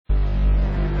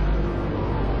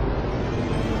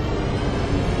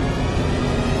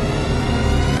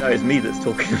it's me that's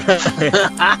talking about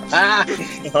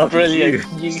it. Brilliant.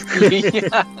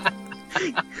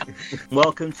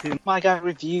 Welcome to My Guy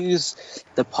Reviews,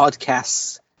 the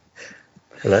podcast.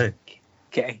 Hello.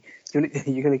 Okay,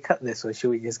 you're going to cut this, or should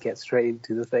we just get straight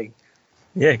into the thing?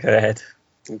 Yeah, go ahead.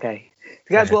 Okay.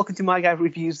 So guys, welcome to My Guy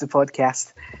Reviews, the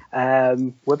podcast.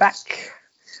 We're back.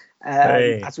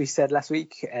 Hey. As we said last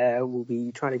week, we'll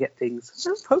be trying to get things,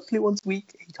 hopefully once a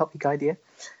week, a topic idea.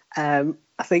 I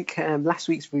think last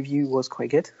week's review was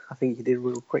quite good. I think you did a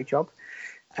real great job.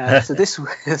 So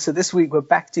this week we're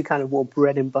back to kind of more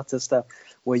bread and butter stuff,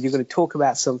 where you're going to talk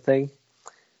about something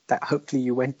that hopefully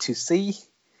you went to see.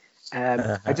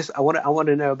 I want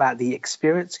to know about the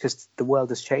experience, because the world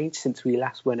has changed since we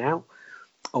last went out,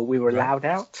 or we were allowed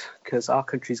out, because our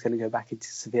country is going to go back into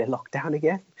severe lockdown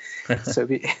again. so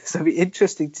it'll be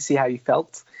interesting to see how you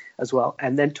felt as well,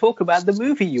 and then talk about the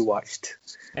movie you watched.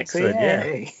 Excellent.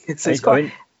 So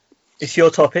it's your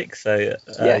topic, so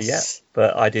yes. yeah.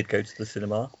 But I did go to the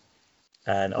cinema,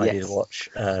 and I did watch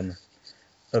a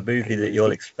movie that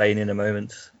you'll explain in a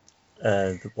moment.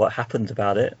 What happened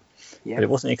about it. Yeah. But I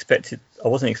wasn't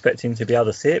expecting to be able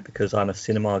to see it because I'm a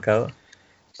cinema goer,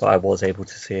 but I was able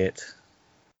to see it,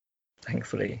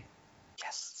 thankfully.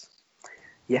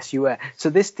 Yes, you were. So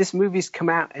this movie's come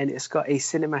out, and it's got a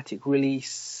cinematic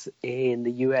release in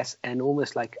the US, and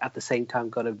almost like at the same time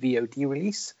got a VOD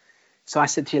release. So I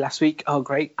said to you last week, oh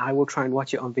great, I will try and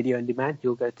watch it on video on demand.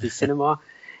 You'll go to the cinema.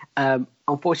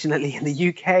 Unfortunately, in the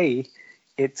UK,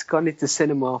 it's gone into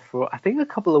cinema for I think a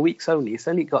couple of weeks only. It's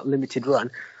only got limited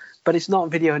run, but it's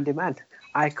not video on demand.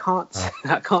 I can't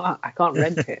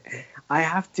rent it. I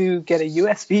have to get a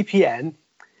US VPN.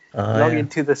 Log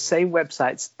into the same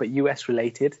websites but US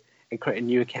related and create a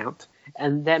new account,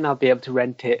 and then I'll be able to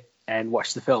rent it and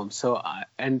watch the film. So I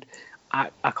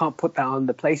can't put that on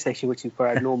the PlayStation, which is where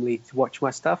I normally watch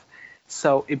my stuff.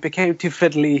 So it became too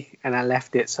fiddly, and I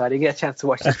left it. So I didn't get a chance to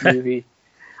watch this movie.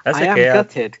 I am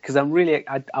gutted, because I'm really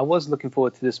I was looking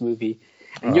forward to this movie,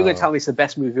 and you're going to tell me it's the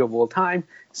best movie of all time.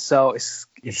 So it's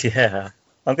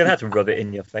I'm going to have to rub it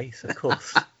in your face, of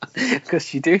course.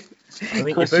 Because you do. I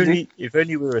mean, if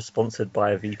only we were sponsored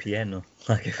by a VPN, or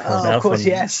like everyone else. Of course,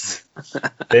 yes.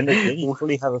 Then you'd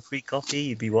probably have a free copy.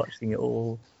 You'd be watching it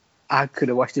all. I could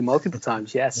have watched it multiple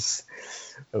times. Yes.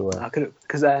 Oh, I could have,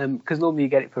 because normally you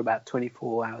get it for about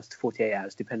 24 hours to 48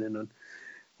 hours, depending on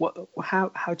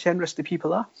how generous the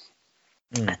people are.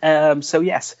 So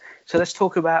let's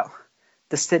talk about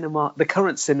the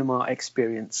current cinema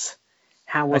experience.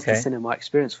 How was the cinema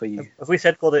experience for you? Have we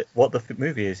said what the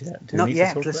movie is yet? Not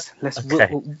yet.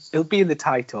 It'll be in the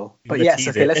title. But yes,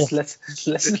 okay.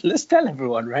 Let's tell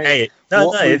everyone, right? Hey,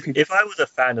 if I was a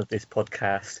fan of this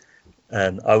podcast,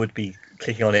 I would be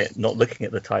clicking on it, not looking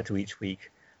at the title each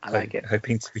week. I like it.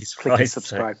 Hoping to be surprised. Click and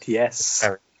subscribe. Yes.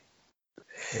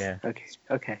 Yeah.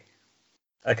 Okay.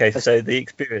 So the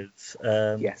experience.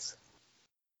 Yes.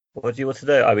 What do you want to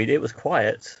know? I mean, it was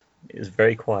quiet. It was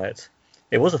very quiet.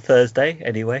 It was a Thursday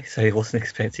anyway, so I wasn't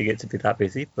expecting it to be that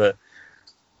busy. But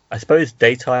I suppose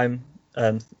daytime,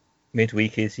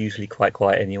 midweek is usually quite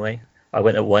quiet anyway. I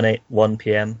went at 1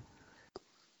 p.m.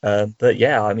 But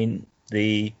yeah, I mean,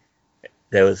 there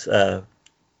was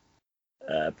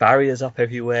barriers up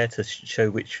everywhere to show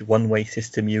which one-way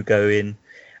system you go in,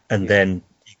 and then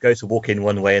you go to walk in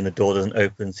one way and the door doesn't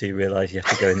open, so you realise you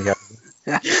have to go in the other.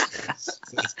 So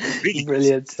it's really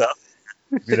brilliant stuff.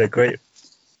 Great.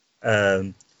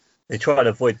 They try and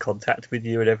avoid contact with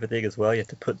you and everything as well. You have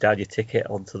to put down your ticket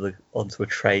onto a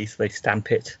tray, so they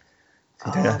stamp it. So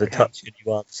you don't have to touch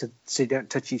anyone. So you don't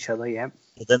touch each other, yeah.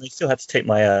 But then they still had to take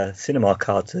my cinema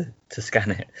card to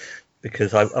scan it,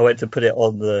 because I went to put it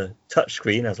on the touch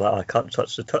screen. I was like, I can't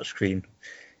touch the touch screen.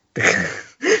 I had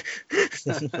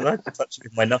to touch it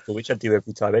with my knuckle, which I do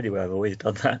every time anyway. I've always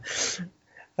done that.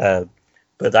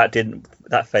 But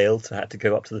that failed, so I had to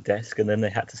go up to the desk, and then they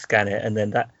had to scan it, and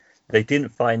then they couldn't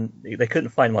find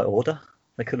my order.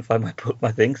 They couldn't find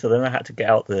my thing, so then I had to get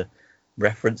out the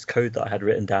reference code that I had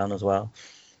written down as well.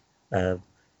 But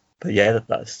yeah,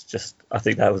 that's just, I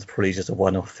think that was probably just a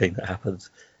one-off thing that happened.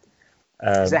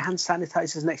 Is there hand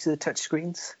sanitizers next to the touch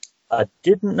screens? I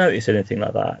didn't notice anything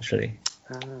like that, actually.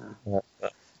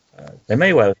 There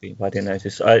may well have been, but I didn't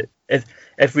notice.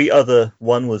 Every other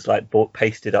one was like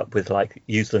pasted up with like,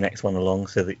 use the next one along,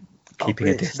 so that keeping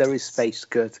a distance. There is space.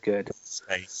 Good.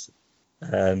 Space.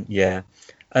 Yeah.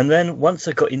 And then once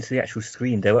I got into the actual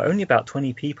screen, there were only about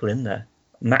 20 people in there,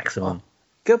 maximum.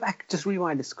 Go back, just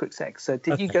rewind this quick sec. So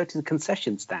did you go to the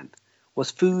concession stand?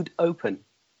 Was food open?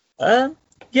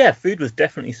 Yeah, food was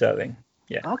definitely serving.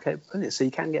 Yeah. Okay, brilliant. So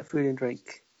you can get food and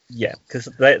drink. Yeah, because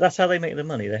that's how they make the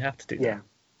money. They have to do that.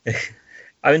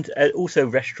 I mean, also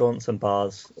restaurants and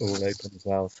bars are all open as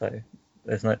well, so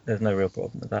there's no real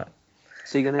problem with that.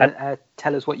 So you're going to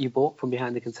tell us what you bought from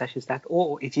behind the concession stand,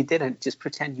 or if you didn't, just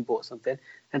pretend you bought something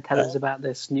and tell us about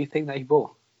this new thing that you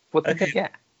bought. What did you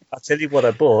get? I'll tell you what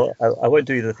I bought. I won't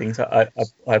do the things.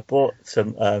 I bought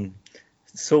some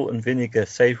salt and vinegar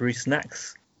savoury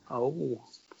snacks. Oh,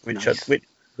 which nice.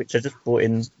 which I just brought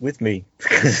in with me.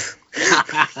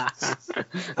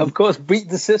 Of course, beat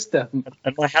the system.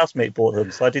 And my housemate bought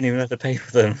them, so I didn't even have to pay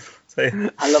for them. So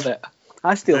I love it.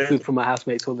 I steal food from my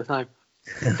housemates all the time.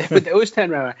 They always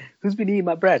turn around. Who's been eating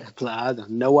my bread? I have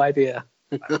no idea.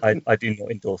 I do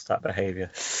not endorse that behaviour.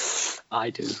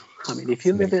 I do. I mean, if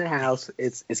you live in a house,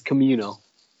 it's communal.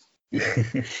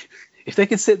 If they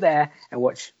can sit there and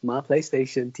watch my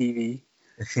PlayStation TV,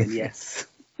 then yes,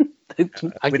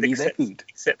 I can eat their food.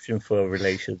 Exception for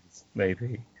relations,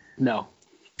 maybe. No.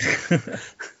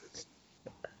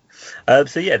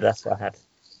 So yeah, that's what I had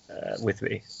with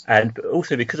me, and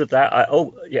also because of that,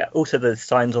 also the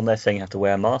signs on there saying you have to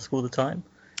wear a mask all the time.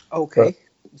 Okay.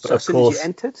 But so as soon as you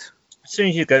entered? As soon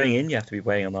as you're going in, you have to be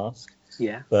wearing a mask.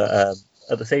 Yeah. But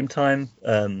at the same time,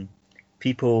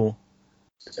 people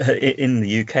in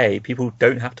the UK, people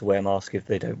don't have to wear a mask if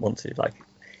they don't want to. Like,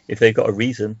 if they've got a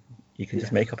reason, you can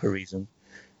just make up a reason.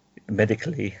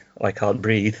 Medically, I can't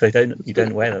breathe. You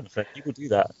don't wear them. So people do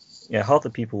that. Yeah, half the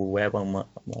people will wear one,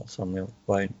 some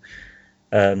won't.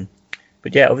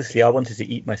 But yeah, obviously, I wanted to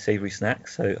eat my savoury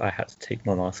snacks, so I had to take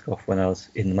my mask off when I was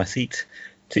in my seat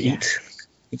to eat,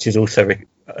 which is also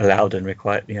allowed and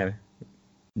required,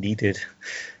 needed.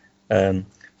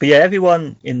 But yeah,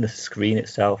 everyone in the screen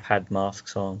itself had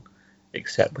masks on,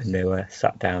 except when they were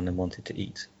sat down and wanted to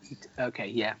eat. Okay,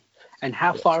 yeah. And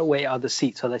how far away are the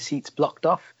seats? Are the seats blocked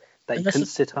off that you couldn't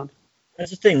sit on?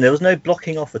 That's the thing. There was no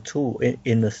blocking off at all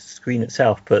in the screen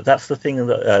itself. But that's the thing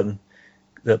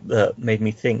that made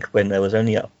me think when there was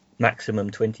only a maximum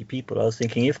 20 people. I was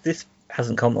thinking, if this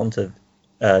hasn't come onto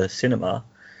cinema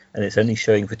and it's only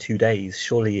showing for 2 days,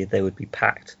 surely they would be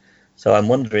packed. So I'm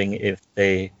wondering if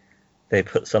they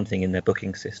put something in their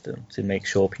booking system to make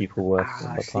sure people were.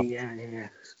 I see. Yeah.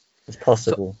 It's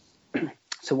possible.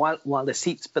 So while the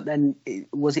seats, but then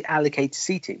was it allocated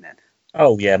seating then?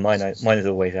 Oh yeah, mine is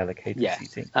always allocated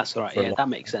seating. That's all right. Yeah, that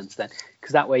makes sense then,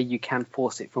 because that way you can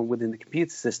force it from within the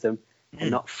computer system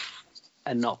and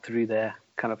not through their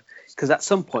kind of. Because at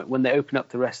some point when they open up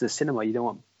the rest of the cinema, you don't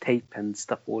want tape and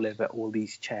stuff all over all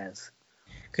these chairs.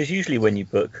 Because usually when you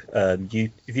book,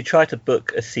 if you try to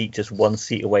book a seat just one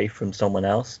seat away from someone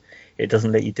else, it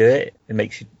doesn't let you do it. It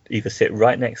makes you either sit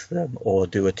right next to them or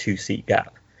do a 2-seat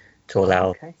gap to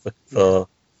allow for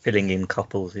filling in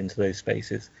couples into those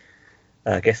spaces.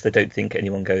 I guess they don't think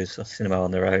anyone goes to cinema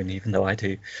on their own, even though I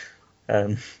do.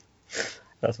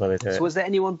 That's why they do it. So was there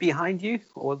anyone behind you,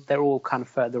 or they're all kind of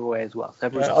further away as well? So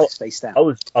everyone's spaced out. I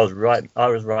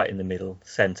was right in the middle,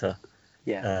 centre.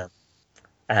 Yeah.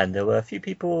 And there were a few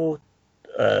people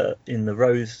in the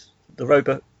rows. The row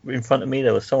in front of me,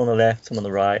 there was some on the left, some on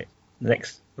the right. The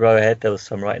next row ahead, there was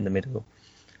some right in the middle.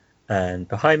 And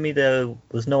behind me, there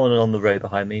was no one on the row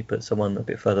behind me, but someone a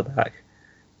bit further back.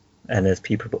 And there's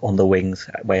people on the wings,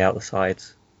 way out the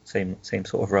sides, same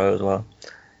sort of row as well.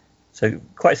 So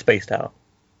quite spaced out.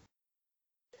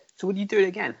 So would you do it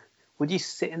again? Would you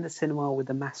sit in the cinema with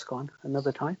the mask on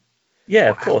another time? Yeah,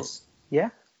 of course. Yeah.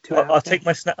 I'll take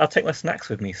my snacks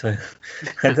with me, so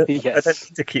I don't need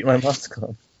to keep my mask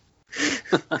on.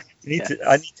 I need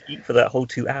to eat for that whole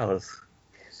 2 hours.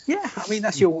 Yeah, I mean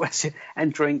that's your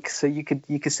and drink, so you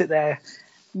could sit there,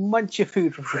 munch your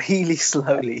food really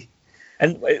slowly.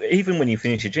 And even when you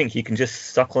finish your drink, you can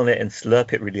just suck on it and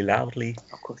slurp it really loudly.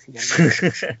 Of course you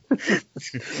can.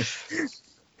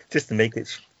 Just to make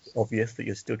it obvious that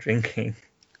you're still drinking.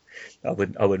 I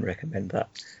wouldn't recommend that.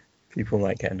 People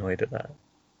might get annoyed at that.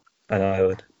 And I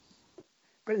would.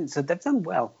 Brilliant. So they've done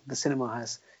well, the cinema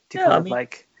has, to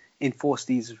enforce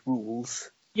these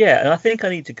rules. Yeah, and I think I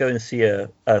need to go and see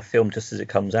a film just as it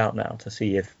comes out now to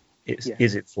see if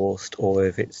is it forced or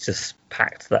if it's just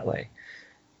packed that way.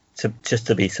 Just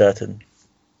to be certain.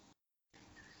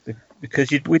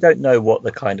 Because we don't know what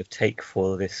the kind of take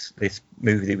for this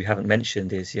movie that we haven't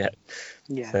mentioned is yet.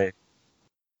 Yeah. So.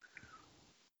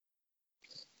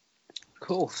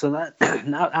 Cool. So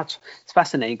that's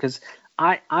fascinating, because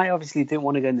I obviously didn't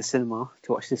want to go in the cinema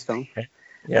to watch this film.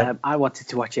 Yeah. I wanted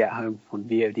to watch it at home on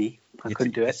VOD. I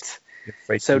couldn't do it.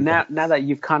 So now that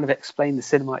you've kind of explained the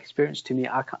cinema experience to me,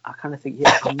 I kind of think,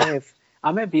 yeah,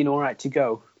 I may have been all right to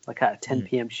go, like at a 10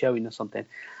 p.m. showing or something.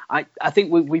 I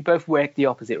think we both work the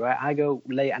opposite, right? I go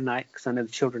late at night because I know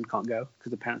the children can't go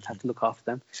because the parents have to look after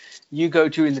them. You go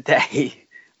during the day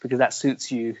because that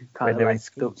suits you kind When they're of in like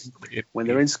schools. when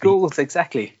they're in schools,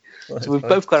 exactly. Well, So we've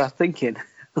both got our thinking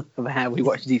about how we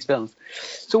watch these films.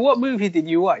 So what movie did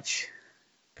you watch?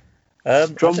 I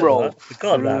Drum don't know, roll. I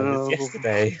forgot about it. It was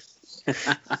yesterday.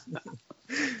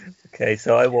 Okay,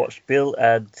 so I watched Bill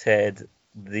and Ted,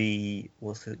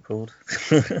 what's it called?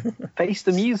 Face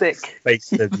the Music. Face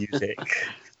the Music.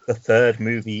 The third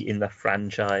movie in the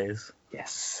franchise.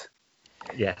 Yes.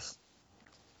 Yes.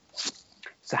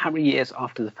 So how many years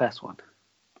after the first one?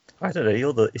 I don't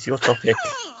know, it's your topic.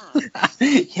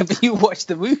 Yeah, but you watched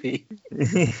the movie.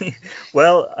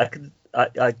 Well,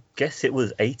 I guess it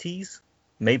was 80s,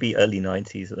 maybe early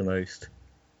 90s at the most.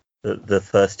 The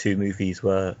first two movies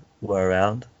were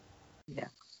around.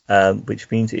 Yeah. Which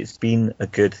means it's been a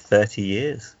good 30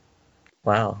 years.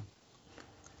 Wow.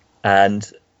 And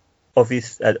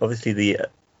obviously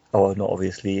not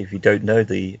obviously, if you don't know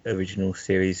the original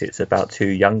series, it's about two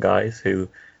young guys who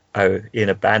are in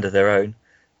a band of their own,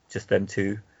 just them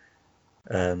two,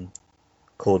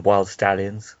 called Wild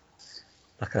Stallions,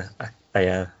 like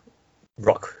a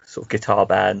rock sort of guitar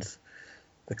band,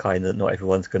 the kind that not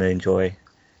everyone's going to enjoy,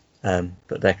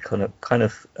 but they're kind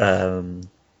of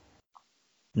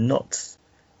not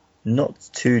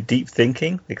too deep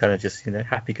thinking. They're kind of just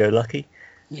happy go lucky.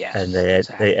 Yeah. And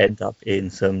they end up in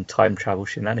some time travel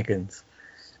shenanigans.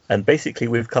 And basically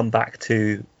we've come back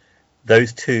to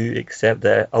those two, except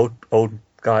they're old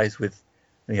guys with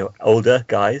older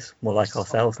guys, more like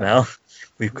ourselves now.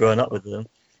 We've grown up with them,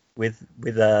 with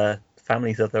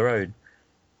families of their own,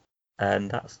 and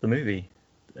that's the movie.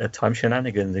 Time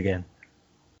shenanigans again.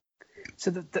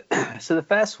 So the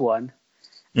first one,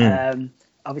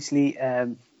 obviously,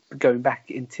 going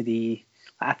back into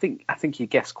I think you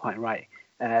guessed quite right.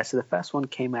 So the first one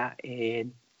came out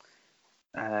in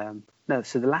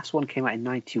so the last one came out in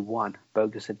 91,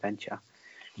 Bogus Adventure.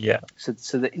 Yeah. So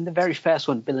in the very first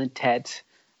one, Bill and Ted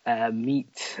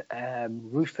meet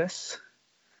Rufus,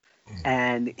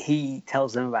 and he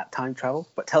tells them about time travel,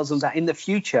 but tells them that in the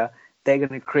future they're going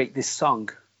to create this song,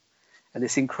 and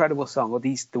this incredible song, or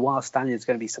the Wild Stallions, is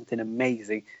going to be something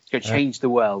amazing. It's going to change the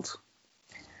world.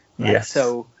 Right? Yes.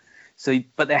 So,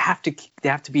 but they have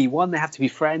to be one. They have to be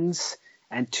friends,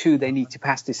 and two, they need to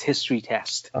pass this history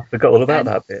test. I forgot all about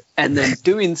that bit. And then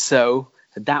doing so,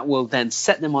 that will then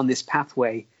set them on this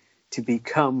pathway to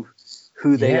become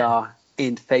who they are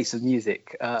in Face of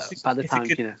Music. By the time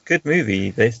good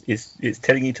movie. It's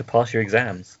telling you to pass your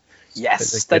exams.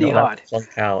 Yes, study hard.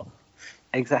 Flunk out.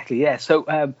 Exactly. Yeah.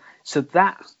 So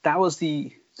that was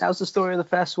the story of the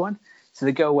first one. So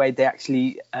they go away. They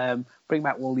actually bring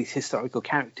back all these historical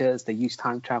characters. They use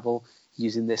time travel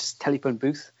using this telephone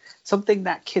booth. Something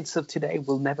that kids of today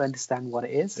will never understand what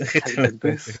it is. Telephone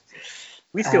booth.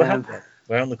 We still have that.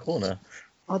 We're on the corner.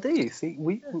 Oh, do you? See,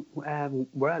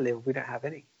 where I live, we don't have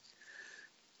any.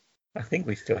 I think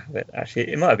we still have it.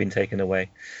 Actually, it might have been taken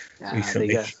away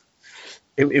recently.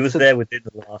 It was there within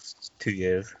the last 2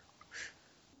 years.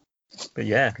 But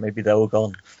yeah, maybe they're all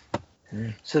gone.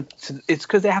 Mm. So it's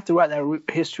because they have to write their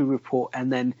history report,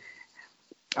 and then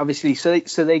obviously, so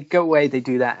they go away, they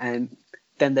do that, and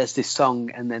then there's this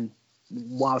song, and then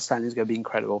Wild Stallions is going to be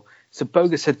incredible. So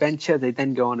Bogus Adventure, they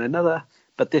then go on another,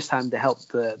 but this time they help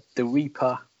the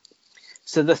Reaper.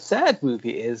 So the third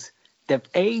movie is they've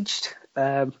aged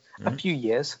a few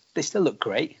years. They still look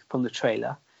great from the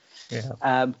trailer.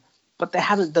 Yeah. But they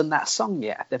haven't done that song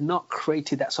yet. They've not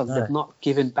created that song. No. They've not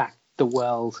given back the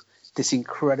world this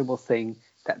incredible thing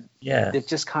that they've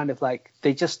just kind of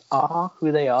they just are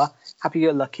who they are,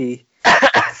 happy-go-lucky,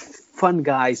 fun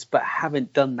guys, but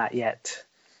haven't done that yet.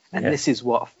 And this is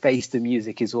what Face the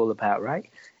Music is all about, right?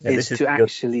 Yeah, is to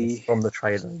actually from the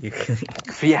trailer.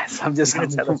 Yes, I'm just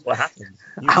tell us what happened.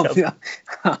 I'm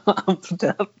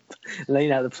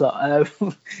laying out the plot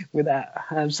with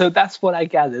that. So that's what I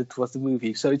gathered was the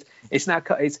movie. So it's now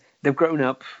they've grown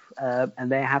up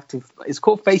and they have to. It's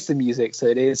called Face the Music, so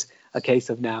it is a case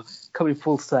of now coming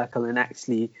full circle and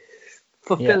actually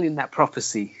fulfilling that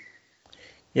prophecy.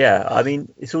 Yeah, I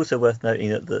mean, it's also worth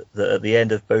noting that at the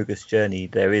end of Bogus Journey,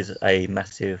 there is a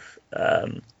massive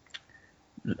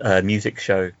music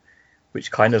show,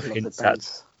 which kind of hints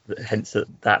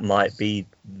that might be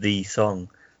the song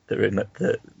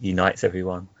that unites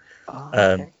everyone. Oh,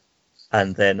 okay.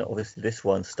 And then obviously this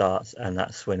one starts, and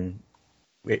that's when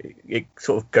it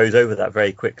sort of goes over that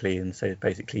very quickly and says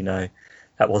basically, no,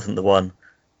 that wasn't the one.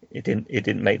 It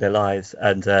didn't make their lives,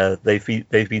 and they've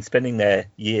been spending their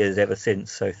years ever since.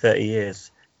 So 30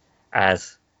 years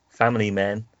as family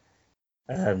men.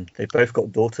 They've both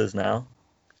got daughters now.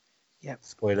 Yep.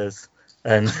 Spoilers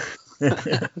and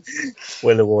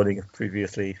spoiler warning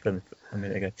previously from a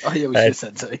minute ago. Oh yeah, we should have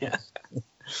said so.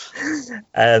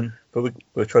 But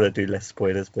we're trying to do less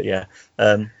spoilers. But yeah,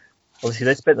 obviously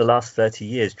they spent the last 30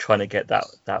 years trying to get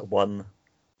that one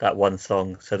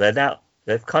song. So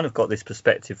they've kind of got this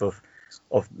perspective of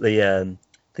the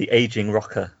aging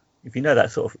rocker. If you know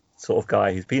that sort of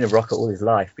guy who's been a rocker all his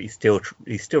life, but he's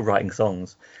still writing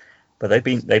songs. But they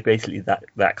basically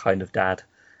that kind of dad,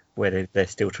 where they're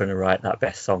still trying to write that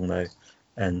best song though,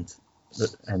 and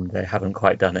they haven't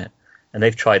quite done it, and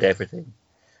they've tried everything.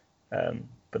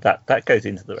 But that goes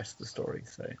into the rest of the story.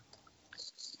 So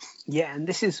Yeah, and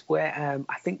this is where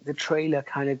I think the trailer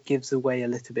kind of gives away a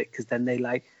little bit, because then they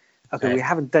like, okay, we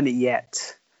haven't done it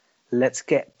yet. Let's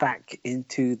get back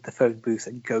into the phone booth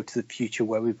and go to the future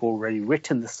where we've already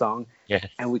written the song,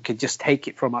 and we can just take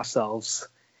it from ourselves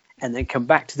and then come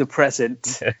back to the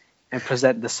present and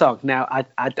present the song. Now,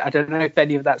 I don't know if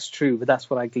any of that's true, but that's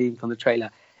what I gleaned from the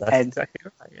trailer. That's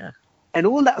exactly right, yeah. And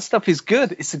all that stuff is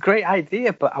good. It's a great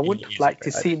idea, but I wouldn't have liked to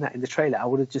have seen that in the trailer. I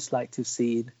would have just liked to have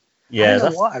seen... Yeah, I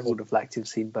don't know what I would have liked to have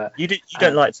seen, but... You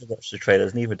don't like to watch the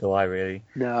trailers, neither do I, really.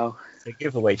 No. They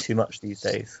give away too much these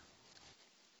days.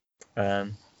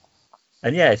 And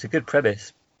yeah, it's a good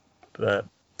premise, but...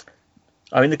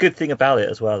 I mean, the good thing about it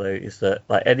as well, though, is that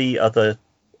like any other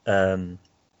time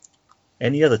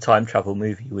travel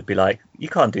movie would be like, you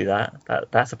can't do that.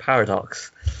 That's a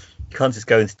paradox. You can't just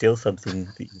go and steal something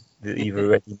that you've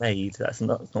already made. That's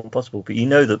not possible. But you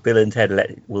know that Bill and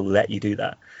Ted will let you do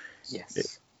that.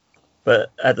 Yes.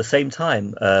 But at the same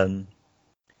time,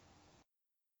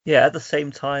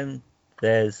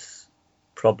 there's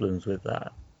problems with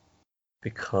that,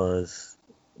 because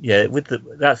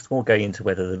that's more going into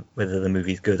whether the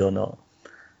movie's good or not.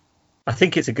 I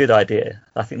think it's a good idea.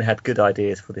 I think they had good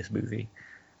ideas for this movie.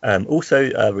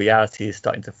 Also, reality is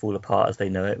starting to fall apart as they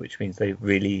know it, which means they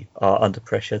really are under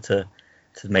pressure to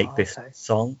make this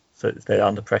song. So they're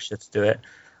under pressure to do it.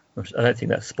 I don't think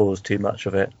that spoils too much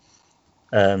of it.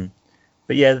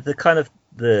 But yeah, the kind of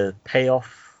the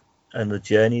payoff and the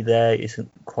journey there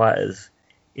isn't quite as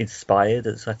inspired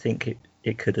as I think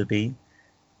it could have been.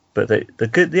 But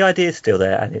the idea is still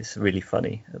there, and it's really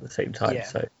funny at the same time. Yeah.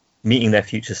 So meeting their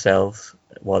future selves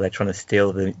while they're trying to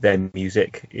steal their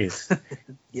music is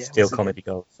still comedy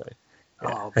gold. So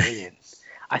yeah. Oh, brilliant!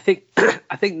 I think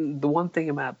the one thing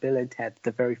about Bill and Ted,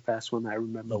 the very first one I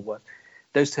remember, was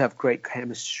those two have great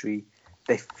chemistry.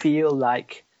 They feel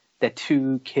like they're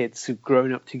two kids who've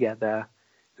grown up together,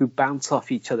 who bounce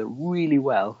off each other really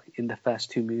well in the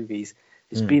first two movies.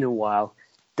 It's been a while.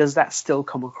 Does that still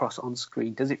come across on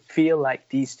screen? Does it feel like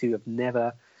these two have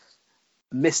never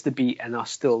missed a beat and are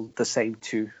still the same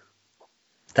two?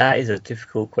 That is a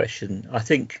difficult question. I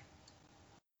think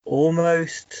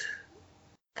almost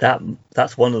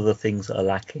that's one of the things that are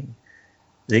lacking.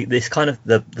 This kind of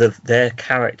their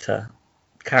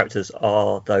characters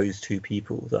are those two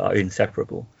people that are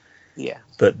inseparable. Yeah.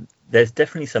 But there's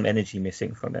definitely some energy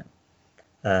missing from it.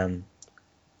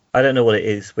 I don't know what it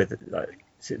is with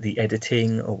is it the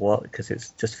editing or what? Because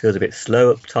it just feels a bit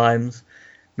slow at times.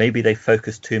 Maybe they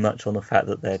focus too much on the fact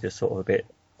that they're just sort of a bit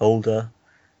older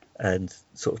and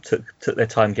sort of took their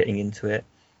time getting into it.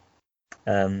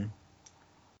 But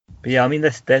yeah, I mean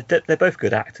they're both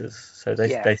good actors, so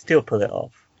they still pull it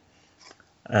off.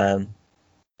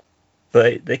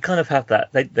 But they kind of have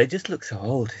that. They just look so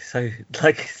old. So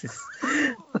like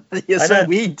you're so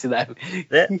mean to them.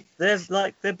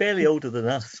 They're barely older than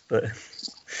us, but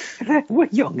we're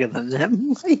younger than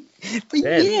them by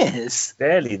years.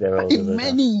 Barely, they're older than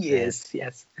many years. Yeah.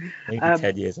 Yes, maybe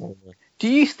 10 years older. Do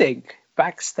you think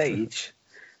backstage,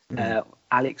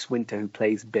 Alex Winter, who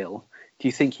plays Bill, do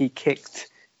you think he kicked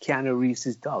Keanu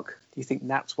Reeves' dog? Do you think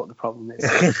that's what the problem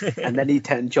is? And then he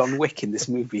turned John Wick in this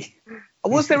movie.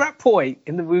 Was there a point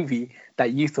in the movie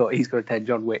that you thought he's going to turn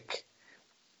John Wick?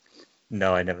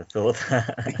 No, I never thought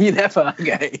that. You never?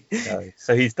 Okay. No.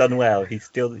 So he's done well. He's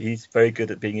very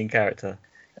good at being in character.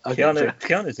 Okay,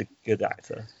 Keanu's a good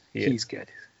actor. He's good.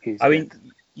 I mean,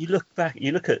 you look at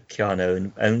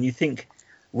Keanu and you think,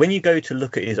 when you go to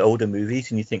look at his older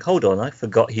movies and you think, hold on, I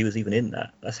forgot he was even in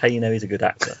that. That's how you know he's a good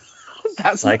actor.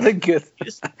 That's like, not a good.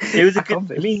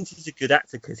 It means he's a good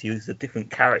actor because he was a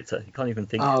different character. You can't even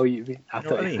think. Oh, you mean? I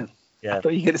thought you were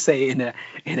going to say it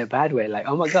in a bad way. Like,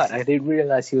 oh my god, I didn't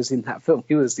realize he was in that film.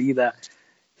 He was either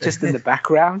just in the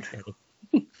background.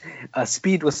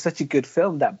 Speed was such a good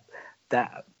film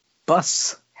that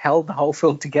bus held the whole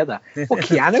film together. Well,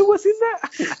 Keanu was in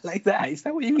that. Like that. Is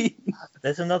that what you mean?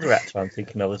 There's another actor I'm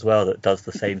thinking of as well that does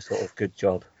the same sort of good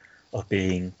job of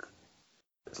being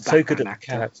so good at the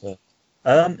character.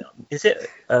 Is it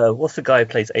what's the guy who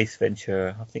plays Ace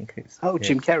Ventura? I think it's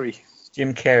Jim Carrey.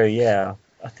 Jim Carrey, yeah.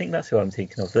 I think that's who I'm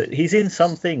thinking of. That he's in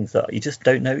some things that you just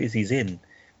don't notice he's in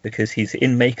because he's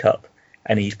in makeup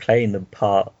and he's playing the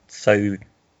part so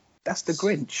That's the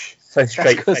Grinch.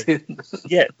 straight That's faced.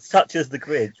 Yeah, such as the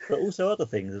Grinch, but also other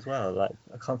things as well. Like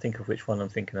I can't think of which one I'm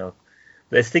thinking of.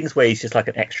 But there's things where he's just like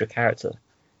an extra character,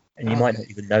 and you might not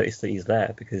even notice that he's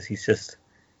there because he's just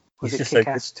Was he's it just so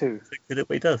Kick-Ass too? good at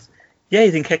what he does. Yeah,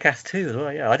 he's in Kick-Ass too as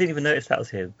well. Yeah, I didn't even notice that was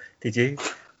him. Did you?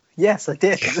 Yes, I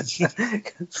did.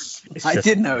 I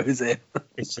did know it was him.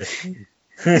 It's just.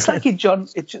 It's like in John.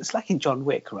 It's like in John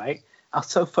Wick, right? I was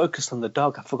so focused on the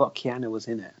dog, I forgot Keanu was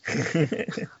in it.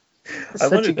 I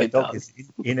wonder if the good dog dog. is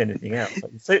in anything else.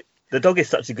 So the dog is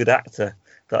such a good actor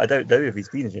that I don't know if he's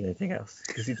been in anything else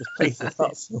because he just plays the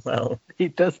part so well. He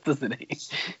does, doesn't he?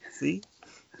 See,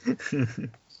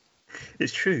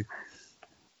 it's true.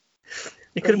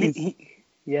 It could have been.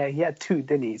 He had two,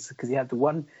 didn't he? Because he had the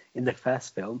one in the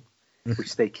first film,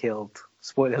 which they killed.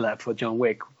 Spoiler alert for John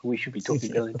Wick. We should be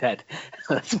talking Bill and Ted.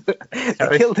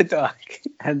 They killed the dog,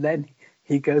 and then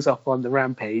he goes off on the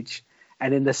rampage.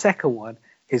 And in the second one,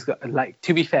 he's got, like,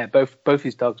 to be fair, both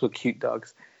his dogs were cute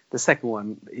dogs. The second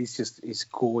one, he's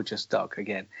gorgeous dog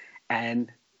again,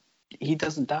 and he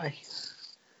doesn't die,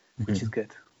 which is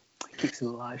good. It keeps him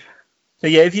alive. So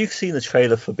yeah, if you've seen the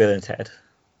trailer for Bill and Ted,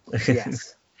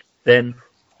 Yes. then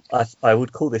I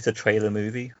would call this a trailer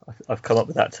movie. I've come up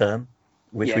with that term,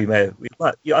 which we may.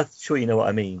 I'm sure you know what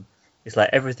I mean. It's like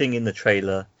everything in the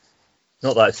trailer.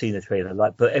 Not that I've seen the trailer,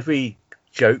 but every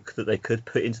joke that they could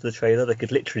put into the trailer, they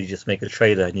could literally just make a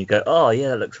trailer, and you go, "Oh yeah,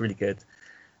 that looks really good,"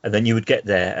 and then you would get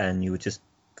there, and you would just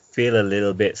feel a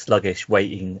little bit sluggish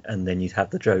waiting, and then you'd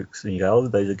have the jokes, and you go, "Oh,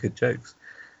 those are good jokes."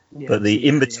 Yeah, But the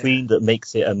in between that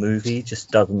makes it a movie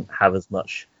just doesn't have as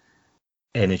much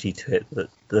energy to it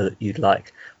that you'd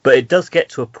like. But it does get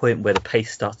to a point where the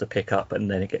pace starts to pick up, and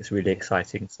then it gets really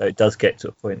exciting. So it does get to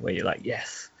a point where you're like,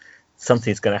 yes,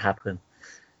 something's going to happen.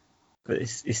 But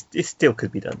it still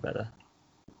could be done better.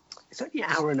 It's only an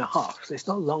hour and a half, so it's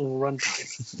not a long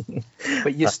runtime.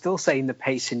 But you're still saying the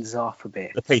pacing's off a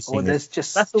bit. The pacing or there's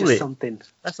just something.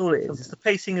 That's all it is. The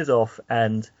pacing is off,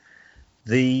 and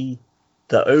the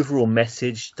overall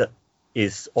message that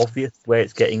is obvious where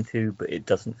it's getting to, but it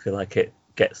doesn't feel like it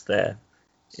gets there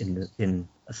in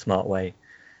a smart way.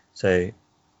 So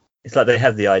it's like they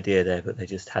have the idea there, but they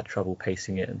just had trouble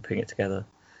pacing it and putting it together.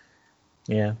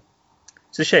 Yeah,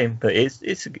 it's a shame, but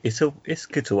it's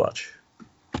good to watch.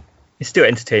 It's still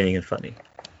entertaining and funny.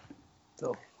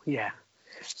 So yeah.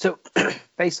 So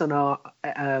based on our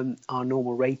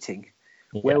normal rating,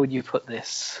 where would you put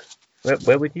this?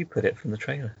 Where would you put it from the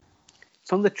trailer?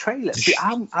 From the trailer, see,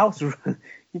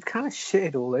 you've kind of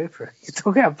shit all over it. You're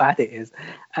talking how bad it is.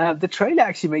 The trailer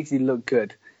actually makes it look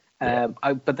good,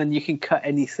 but then you can cut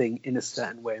anything in a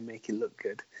certain way and make it look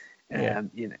good.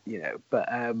 You know. But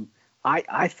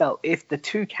I felt if the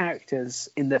two characters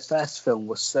in the first film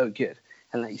were so good,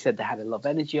 and like you said, they had a lot of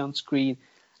energy on screen,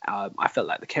 I felt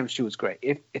like the chemistry was great.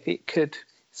 If it could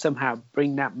somehow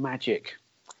bring that magic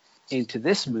into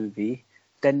this movie,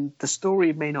 then the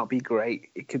story may not be great.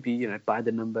 It could be, by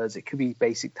the numbers. It could be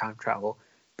basic time travel.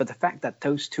 But the fact that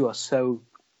those two are so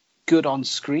good on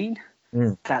screen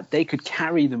that they could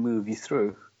carry the movie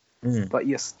through. But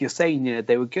you're saying,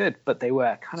 they were good, but they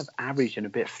were kind of average and a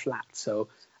bit flat. So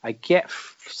I get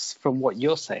from what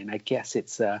you're saying, I guess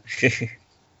it's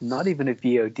not even a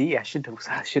VOD. I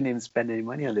shouldn't even spend any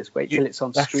monnie on this. Wait till it's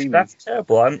on streaming. That's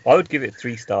terrible. I would give it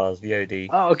 3 stars VOD.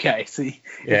 Oh, okay. See,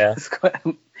 yeah,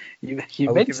 you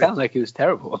made it sound like it was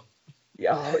terrible.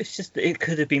 Yeah, it's just it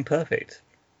could have been perfect.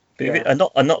 But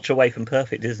a notch away from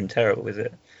perfect isn't terrible, is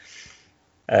it?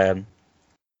 And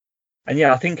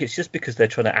yeah, I think it's just because they're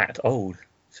trying to act old,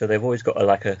 so they've always got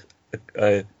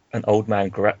an old man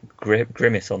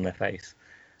grimace on their face,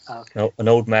 an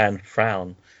old man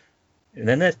frown. And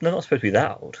then they're not supposed to be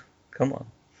that old. Come on.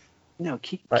 No,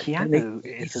 Keanu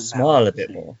is smile a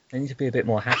bit more. They need to be a bit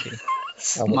more happy.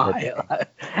 Smile.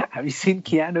 Have you seen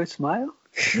Keanu smile?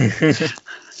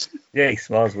 Yeah, he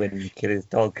smiles when you kill his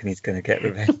dog and he's going to get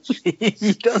revenge.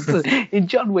 He does. In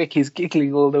John Wick, he's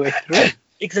giggling all the way through.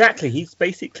 Exactly. He's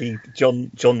basically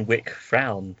John Wick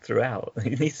frown throughout.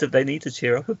 They need to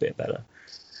cheer up a bit better.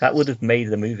 That would have made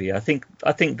the movie. I think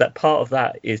that part of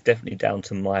that is definitely down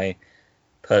to my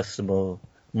personal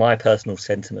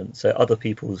sentiment. So other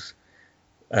people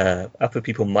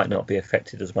might not be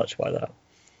affected as much by that,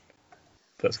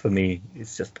 but for me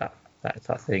it's just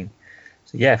that thing.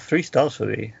 So yeah, 3 stars for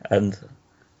me, and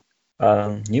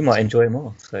you might enjoy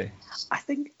more. So I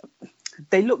think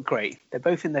they look great. They're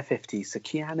both in their 50s. So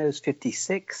Keanu's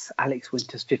 56, Alex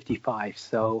Winter's 55.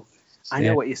 So I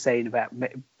know what you're saying about,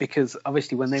 because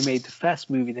obviously when they made the first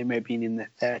movie, they may have been in their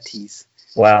 30s.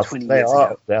 Wow, 20 years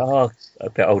ago. they are a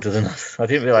bit older than us. I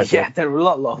didn't realise. Yeah, they're a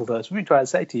lot older. That's what I'm trying to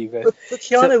say to you. But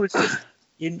Keanu was just.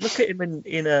 You look at him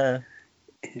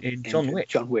in John Wick.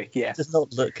 John Wick, yeah. He does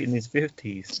not look in his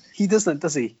 50s. He doesn't,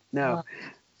 does he? No.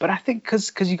 But I think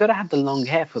because you got to have the long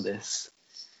hair for this.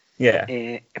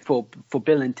 Yeah. For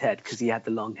Bill and Ted, because he had the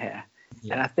long hair.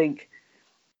 Yeah. And I think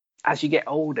as you get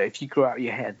older, if you grow out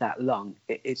your hair that long,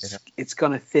 it's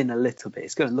going to thin a little bit.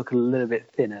 It's going to look a little bit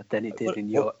thinner than it did in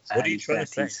your what are you trying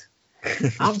 30s. to say?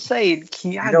 I'm saying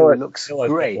Keanu looks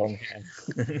great.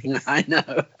 I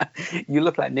know. You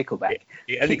look like Nickelback.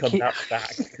 It only comes out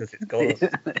back because it's gone.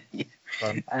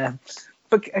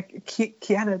 But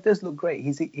Keanu does look great.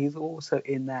 He's also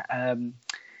in that.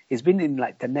 He's been in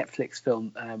like the Netflix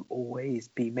film Always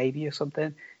Be Maybe or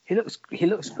something. He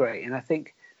looks great, and I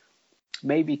think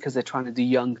maybe because they're trying to do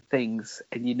young things,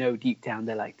 and deep down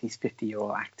they're like these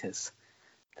 50-year-old actors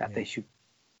that they should.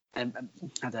 And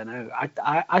I don't know.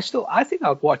 I think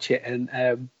I'd watch it,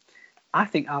 and I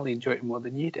think I'll enjoy it more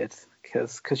than you did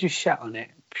because you shat on it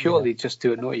purely just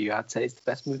to annoy you. I'd say it's the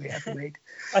best movie ever made.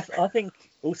 I think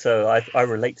also I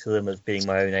relate to them as being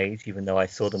my own age, even though I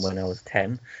saw them when I was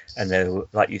 10, and they were,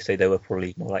 like you say, they were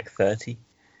probably more like 30.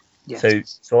 Yeah.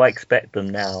 So I expect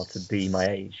them now to be my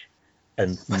age,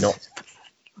 and not,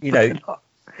 they've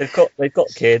got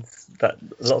kids. That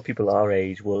a lot of people our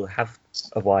age will have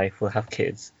a wife, will have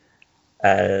kids.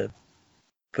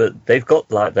 But they've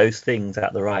got like those things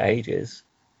at the right ages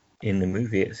in the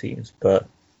movie, it seems, but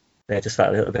they're just like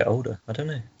a little bit older. I don't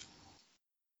know.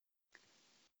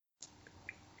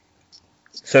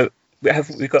 So have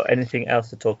we got anything else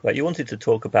to talk about? You wanted to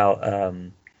talk about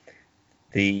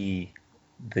the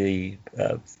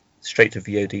straight to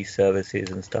VOD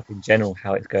services and stuff in general,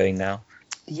 how it's going now.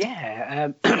 Yeah,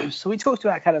 so we talked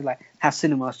about kind of like how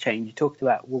cinemas change. You talked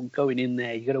about going in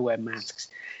there, you got to wear masks.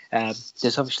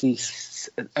 There's obviously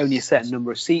only a certain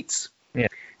number of seats. Yeah.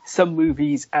 Some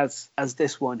movies, as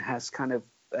this one, has kind of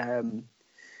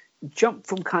jumped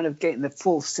from kind of getting the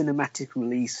full cinematic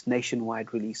release,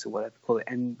 nationwide release or whatever you call it,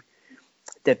 and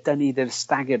they've done either a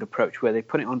staggered approach where they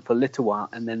put it on for a little while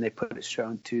and then they put it straight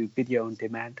onto video on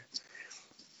demand.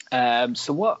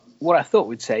 So what I thought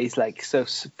we'd say is like, so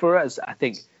for us, I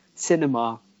think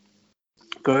cinema,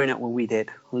 growing up when we did,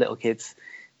 little kids,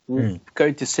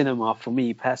 going to cinema for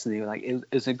me personally, like it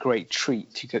was a great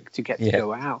treat to get to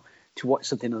go out to watch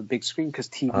something on the big screen because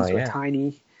TVs were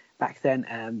tiny back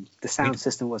then. The sound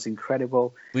system was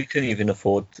incredible. We couldn't even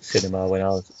afford cinema when I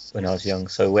was young.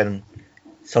 So when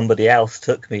somebody else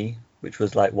took me, which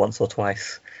was like once or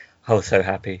twice, I was so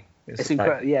happy. It's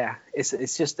incredible. Yeah,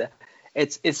 it's just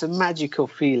it's a magical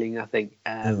feeling, I think.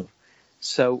 So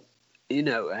so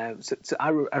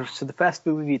the first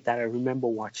movie that I remember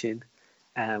watching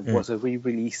was a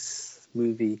re-release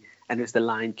movie, and it was The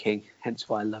Lion King. Hence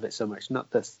why I love it so much. Not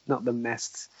the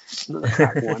mess, not the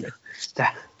crack one,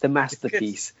 the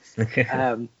masterpiece.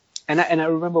 And I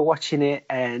remember watching it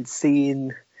and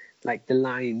seeing like the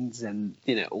lines and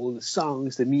all the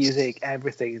songs, the music,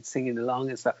 everything, and singing along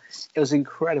and stuff. It was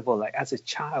incredible. Like as a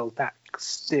child, that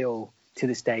still to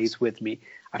this day is with me.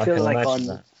 I feel like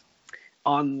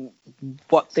on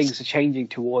what things are changing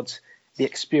towards, the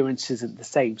experience isn't the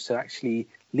same. So actually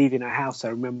leaving our house, I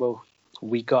remember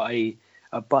we got a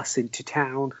bus into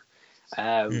town,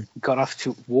 got off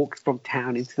to walk from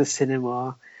town into the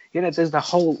cinema. There's the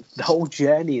whole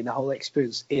journey and the whole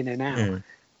experience in and out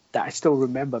that I still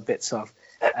remember bits of,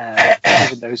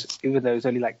 even though it was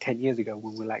only like 10 years ago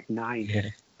when we were like 9. Yeah.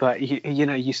 But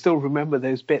you still remember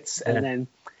those bits, and then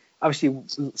obviously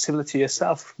similar to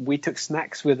yourself, we took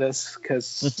snacks with us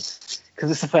because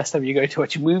it's the first time you go to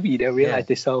watch a movie, you don't realize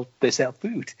they sell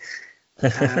food.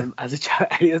 As a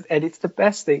child, and it's the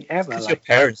best thing ever. Because your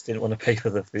parents didn't want to pay for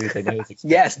the food, they know it's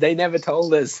expensive. Yes, they never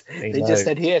told us. They just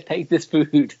said, "Here, take this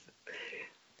food."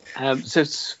 So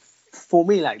for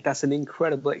me, like that's an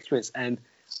incredible experience, and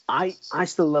I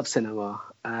still love cinema.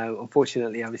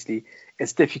 Unfortunately, obviously,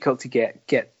 it's difficult to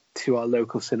get to our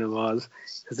local cinemas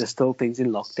because there's still things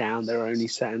in lockdown. There are only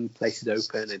certain places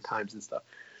open and times and stuff.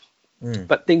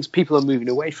 But things people are moving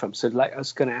away from. So like I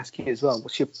was going to ask you as well,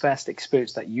 what's your first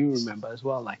experience that you remember as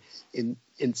well, like in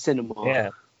cinema? Yeah,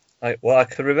 I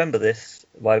can remember this.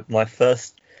 My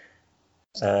first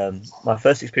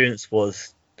experience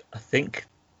was, I think,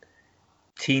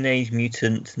 Teenage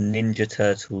Mutant Ninja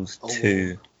Turtles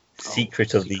 2,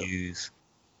 Secret of the Ooze.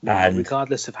 And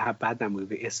regardless of how bad that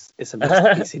movie is, it's a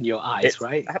masterpiece in your eyes,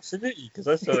 right? Absolutely, because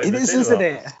I saw it. It is, isn't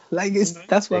it? Like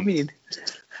that's what I mean.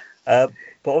 But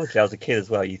obviously, I was a kid as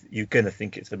well. You're gonna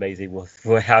think it's amazing,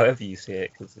 however you see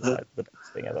it, because it's like the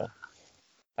best thing ever.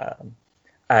 Um,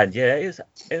 and yeah, it was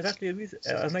actually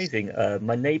amazing.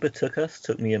 My neighbour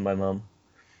took me and my mum.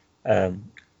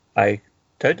 Um, I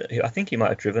don't. I think he might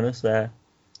have driven us there,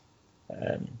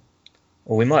 um,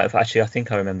 or we might have actually. I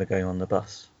think I remember going on the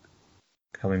bus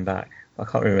coming back. I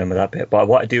can't remember that bit, but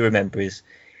what I do remember is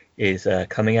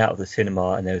coming out of the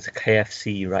cinema, and there was a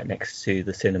KFC right next to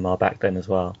the cinema back then as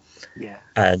well. Yeah.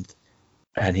 And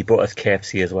he bought us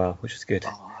KFC as well, which was good.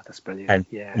 Oh, that's brilliant. And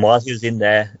Yeah. while he was in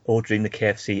there ordering the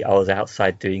KFC, I was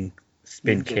outside doing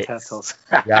spin Ninja kicks. Turtles.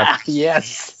 Yeah.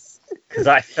 Yes. Because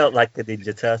I felt like a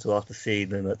Ninja Turtle after seeing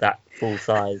them at that full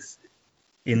size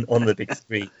on the big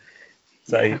screen.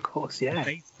 So yeah, of course, yeah.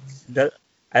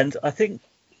 And I think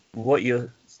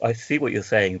I see what you're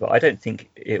saying, but I don't think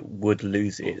it would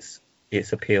lose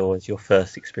its appeal as your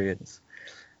first experience.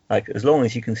 Like, as long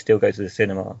as you can still go to the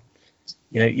cinema,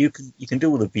 you can do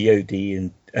all the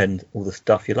VOD and all the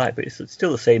stuff you like, but it's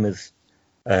still the same as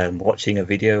watching a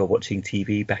video or watching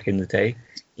TV back in the day.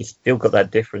 It's still got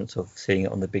that difference of seeing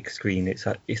it on the big screen.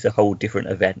 It's a whole different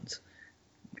event,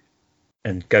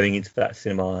 and going into that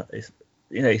cinema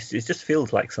it just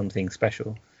feels like something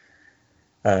special.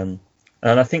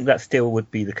 And I think that still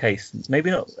would be the case. Maybe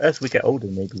not as we get older.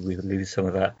 Maybe we would lose some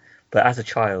of that. But as a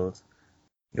child,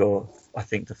 I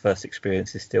think the first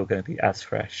experience is still going to be as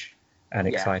fresh and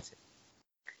exciting.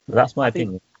 But that's my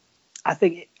opinion. I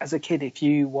think as a kid, if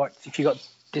you got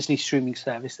Disney streaming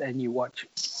service and you watch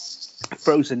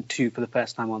Frozen 2 for the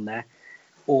first time on there,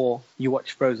 or you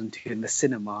watch Frozen 2 in the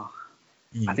cinema,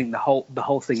 I think the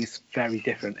whole thing is very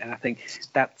different. And I think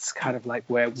that's kind of like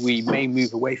where we may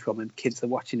move away from, and kids are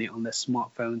watching it on their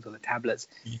smartphones or the tablets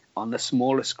on the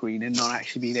smaller screen and not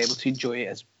actually being able to enjoy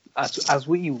it as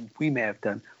we may have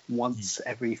done once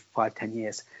every 5-10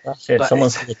 years. That's it.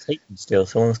 Someone's got to take them still.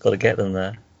 Someone's got to get them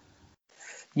there.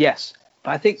 Yes,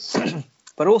 but I think,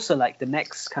 but also like the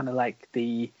next kind of like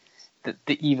the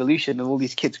evolution of all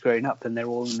these kids growing up, and they're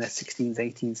all in their 16s,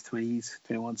 18s, 20s,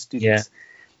 21 students.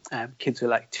 Yeah. Kids who are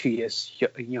like 2 years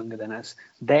younger than us,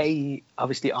 they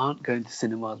obviously aren't going to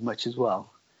cinema as much as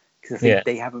well, because I think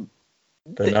they haven't,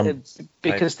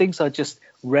 because things are just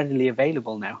readily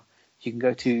available now. You can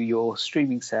go to your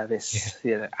streaming service,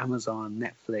 Amazon,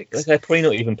 Netflix. They're probably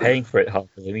not even paying for it, half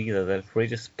of them either. They're probably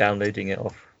just downloading it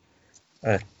off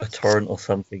a torrent or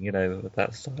something, with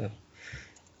that style.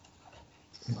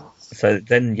 So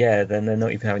then they're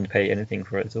not even having to pay anything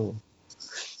for it at all.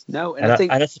 No, and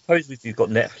I suppose if you've got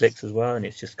Netflix as well, and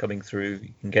it's just coming through,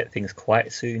 you can get things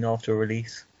quite soon after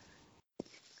release.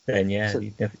 Then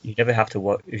you never have to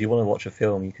watch. If you want to watch a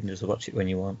film, you can just watch it when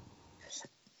you want.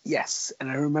 Yes, and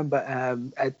I remember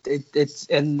it's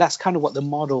that's kind of what the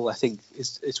model I think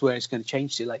is where it's going to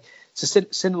change to. Like, so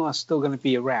cinema is still going to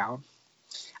be around.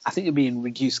 I think it'll be in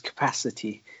reduced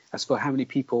capacity. As for how many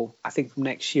people, I think from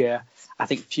next year, I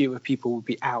think fewer people will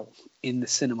be out in the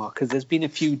cinema, because there's been a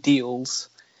few deals.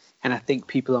 And I think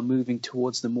people are moving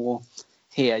towards the more,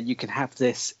 here, you can have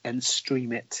this and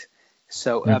stream it.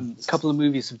 So a couple of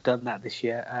movies have done that this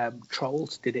year.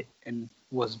 Trolls did it and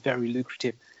was very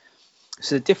lucrative.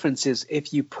 So the difference is,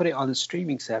 if you put it on a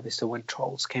streaming service, so when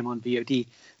Trolls came on VOD,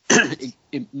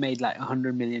 it made like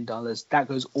 $100 million. That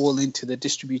goes all into the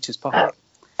distributor's pocket.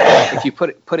 If you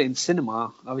put it in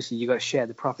cinema, obviously you got to share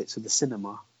the profits of the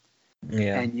cinema.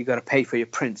 Yeah. And you got to pay for your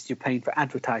prints. You're paying for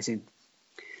advertising.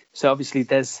 So obviously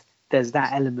there's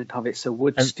that element of it.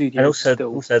 So studios and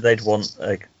also they'd want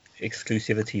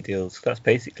exclusivity deals. That's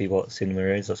basically what cinema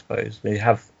is, I suppose. They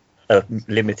have a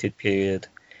limited period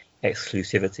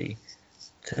exclusivity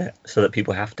so that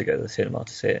people have to go to the cinema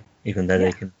to see it, even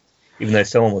though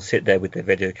someone will sit there with their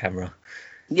video camera.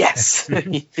 Yes.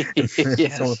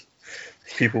 Yes.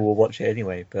 People will watch it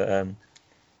anyway. But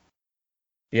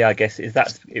I guess if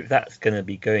that's going to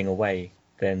be going away,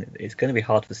 then it's going to be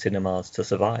hard for cinemas to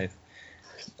survive.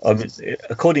 I mean,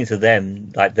 according to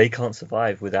them, like, they can't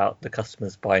survive without the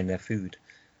customers buying their food.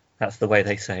 That's the way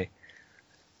they say.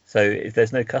 So if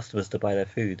there's no customers to buy their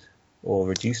food, or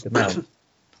reduced amount,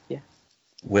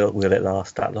 will it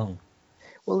last that long?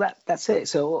 Well, that's it.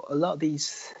 So a lot of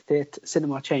these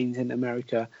cinema chains in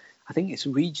America, I think it's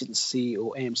Regency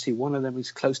or AMC, one of them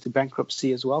is close to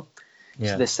bankruptcy as well.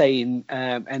 Yeah. So they're saying,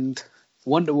 and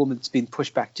Wonder Woman's been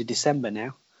pushed back to December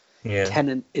now. Yeah.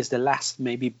 Tenet is the last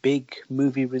maybe big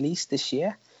movie release this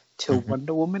year till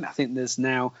Wonder Woman. I think there's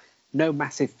now no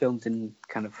massive films in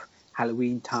kind of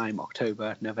Halloween time,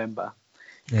 October, November.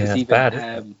 Yeah,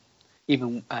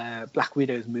 even Black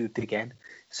Widow's moved again.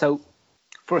 So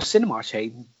for a cinema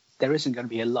chain, there isn't going to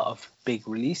be a lot of big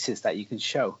releases that you can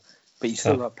show, but you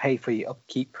still got to pay for your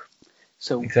upkeep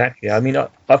So Exactly. I mean,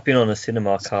 I've been on a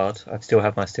cinema card. I still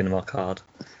have my cinema card.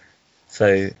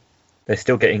 So they're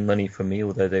still getting money from me,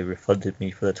 although they refunded me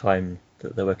for the time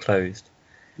that they were closed.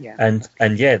 yeah,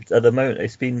 And yeah, at the moment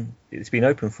it's been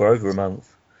open for over a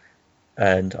month,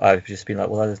 and I've just been like,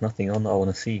 well, there's nothing on that I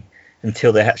want to see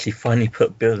until they actually finally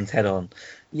put Bill and Ted on,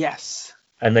 yes,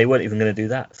 and they weren't even going to do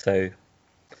that. So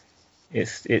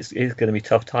it's going to be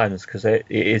tough times because it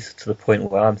is to the point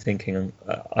where I'm thinking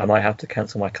I might have to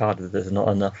cancel my card if there's not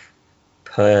enough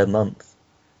per month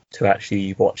to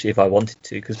actually watch if I wanted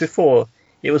to. Because before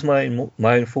it was my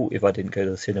own fault if I didn't go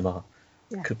to the cinema,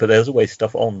 yeah. but there's always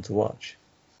stuff on to watch.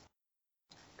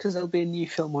 Because there'll be a new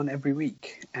film on every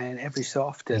week, and every so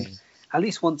often, Mm.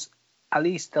 at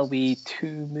least there'll be 2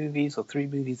 movies or 3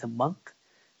 movies a month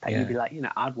that you'd be like,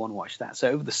 I'd want to watch that. So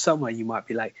over the summer, you might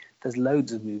be like, there's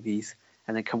loads of movies,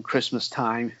 and then come Christmas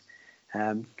time,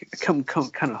 come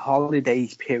kind of holiday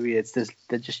periods,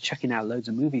 they're just chucking out loads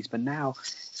of movies. But now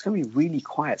it's going to be really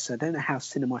quiet, so I don't know how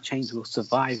cinema chains will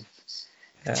survive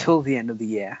till the end of the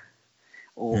year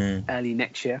or early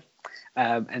next year.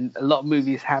 And a lot of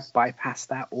movies have bypassed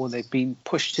that, or they've been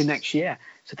pushed to next year.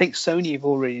 So I think Sony have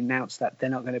already announced that they're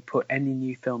not going to put any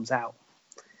new films out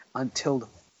until the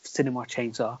cinema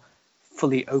chains are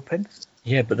fully open.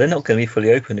 Yeah, but they're not going to be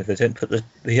fully open if they don't put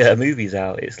the movies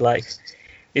out. It's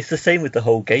the same with the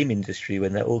whole game industry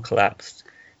when they're all collapsed.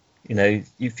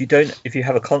 If you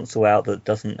have a console out that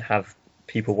doesn't have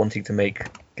people wanting to make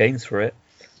games for it,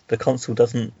 the console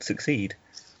doesn't succeed.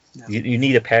 No. You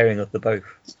need a pairing of the both.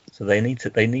 So they need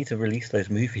to release those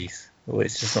movies, or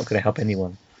it's just not going to help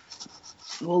anyone.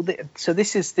 Well, so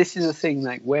this is the thing,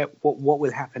 like what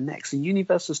will happen next? So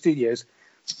Universal Studios,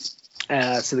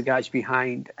 so the guys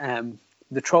behind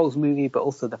the Trolls movie, but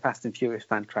also the Fast and Furious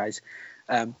franchise,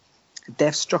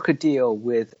 they've struck a deal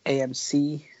with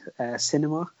AMC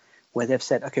Cinema, where they've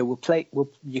said, okay,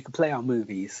 you can play our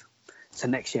movies. So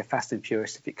next year, Fast and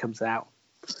Furious, if it comes out,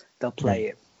 they'll play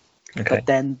it. Okay. But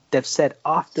then they've said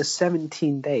after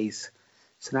 17 days,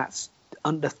 so that's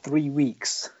under 3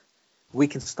 weeks, we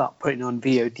can start putting on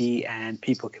VOD and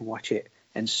people can watch it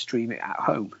and stream it at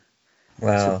home.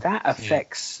 Wow. So that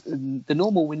affects the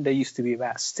normal window used to be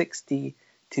about 60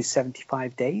 to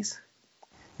 75 days.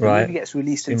 When Right. the movie gets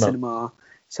released in cinema,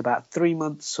 it's about 3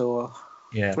 months or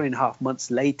 3.5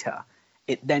 months later.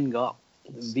 It then got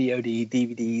VOD,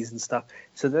 DVDs and stuff.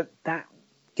 So that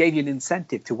gave you an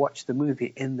incentive to watch the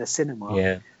movie in the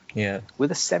cinema. Yeah.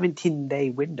 With a 17-day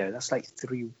window, that's like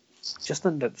just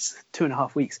under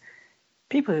 2.5 weeks.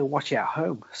 People will watch it at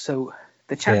home. So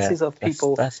the chances of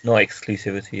people... That's not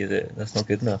exclusivity, is it? That's not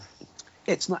good enough.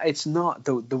 It's not.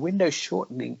 The window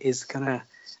shortening is going to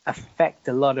affect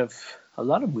a lot of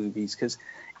movies, because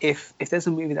if there's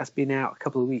a movie that's been out a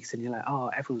couple of weeks and you're like, oh,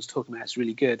 everyone's talking about it's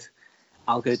really good,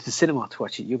 I'll go to the cinema to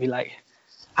watch it. You'll be like,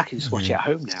 I can just watch it at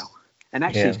home now. And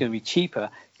actually, it's going to be cheaper,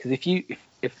 because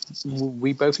if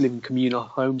we both live in communal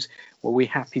homes where we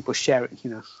have people sharing,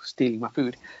 stealing my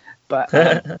food, but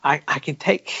I can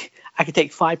take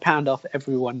 £5 off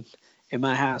everyone in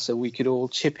my house, and we could all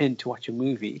chip in to watch a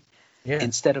movie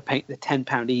instead of paying the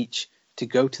 £10 each to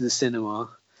go to the cinema,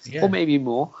 or maybe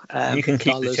more. You can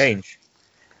keep the change.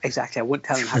 Exactly. I wouldn't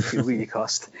tell them how much it really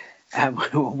cost.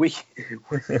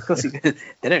 Because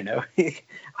they don't know.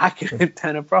 I could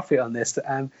turn a profit on this,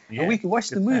 and we could watch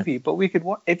the movie. But we could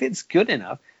watch, if it's good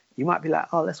enough, you might be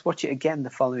like, oh, let's watch it again the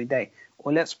following day,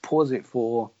 or let's pause it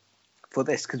for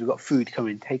this because we've got food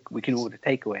coming. We can order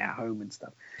takeaway at home and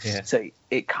stuff. Yeah. So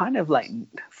it kind of like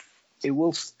it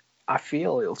will. I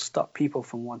feel it'll stop people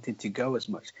from wanting to go as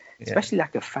much, especially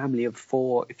like a family of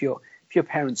 4. If your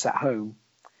parents at home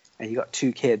and you got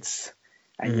 2 kids.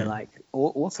 And you're like,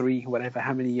 or 3, whatever,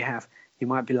 how many you have, you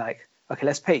might be like, okay,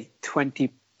 let's pay £20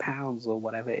 or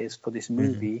whatever it is for this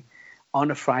movie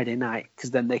on a Friday night, because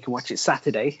then they can watch it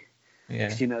Saturday.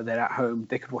 Because they're at home,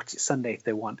 they could watch it Sunday if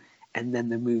they want, and then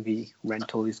the movie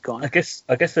rental is gone. I guess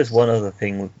there's one other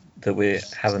thing that we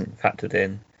haven't factored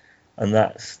in, and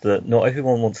that's that not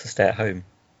everyone wants to stay at home.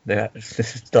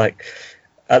 It's like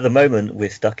at the moment we're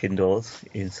stuck indoors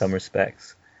in some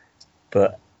respects,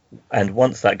 and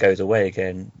once that goes away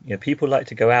again, people like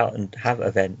to go out and have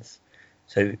events.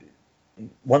 So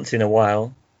once in a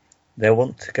while, they'll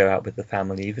want to go out with the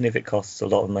family, even if it costs a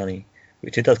lot of money,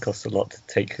 which it does cost a lot to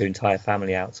take your entire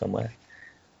family out somewhere.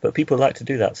 But people like to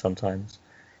do that sometimes.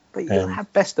 But you'll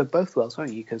have best of both worlds,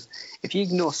 won't you? Because if you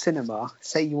ignore cinema,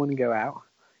 say you want to go out,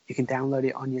 you can download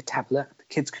it on your tablet. The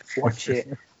kids can watch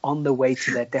it on the way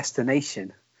to their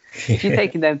destination. If you're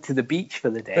taking them to the beach for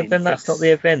the day, but then that's not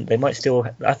the event. They might still.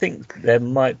 I think there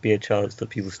might be a chance that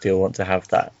people still want to have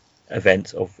that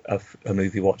event of a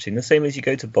movie watching. The same as you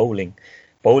go to bowling.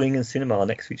 Bowling and cinema are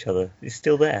next to each other. It's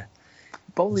still there.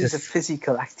 Bowling is Just- a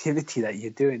physical activity that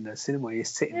you're doing. The cinema, you're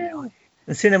sitting there. aren't you?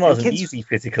 And cinema is And an kids- easy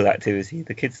physical activity.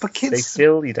 The kids But stay kids-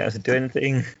 still. You don't have to do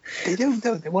anything. They don't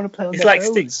know. They want to play on It's their like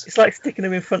phones. it's like sticking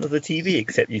them in front of the TV,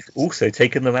 except you've also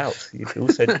taken them out. You've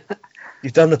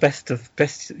done the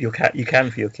best you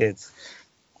can for your kids.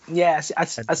 Yeah, I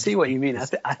see what you mean.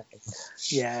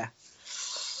 Yeah.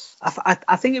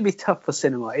 I think it'd be tough for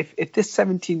cinema if this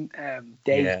 17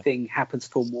 day Yeah. thing happens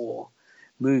for more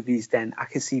movies. Then I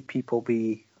can see people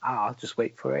be, I'll just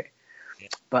wait for it. Yeah.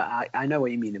 But I know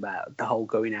what you mean about the whole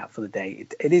going out for the day.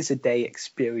 It is a day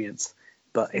experience.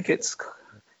 But if it's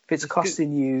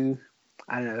costing you,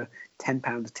 I don't know,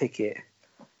 £10 a ticket,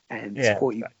 and it's Yeah.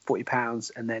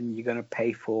 £40, and then you're going to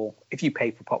pay for, if you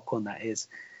pay for popcorn, that is,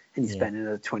 and you Yeah. spend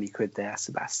another £20 there, it's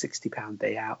about £60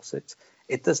 day out. So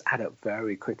it does add up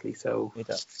very quickly. So It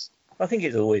does. I think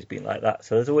it's always been like that.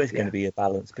 So there's always going Yeah. to be a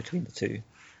balance between the two.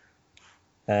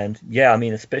 And yeah, I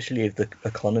mean, especially if the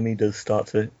economy does start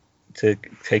to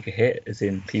take a hit, as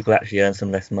in people actually earn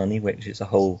some less money, which is a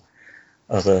whole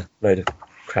other load of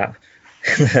crap.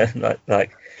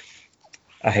 like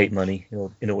I hate money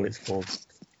in all its forms.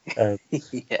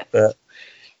 yeah, But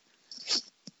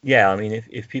yeah, I mean,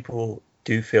 if people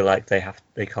do feel like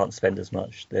they can't spend as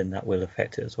much, then that will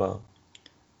affect it as well,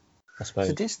 I suppose.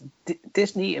 so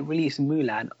Disney released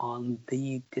Mulan on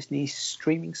the Disney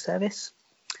streaming service.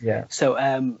 Yeah. So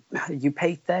you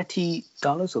pay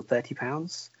 $30 or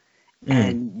 £30, Mm.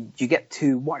 and you get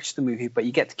to watch the movie, but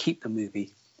you get to keep the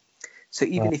movie. So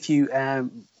even Wow. if you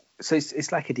so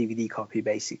it's like a DVD copy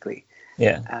basically.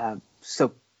 Yeah.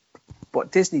 So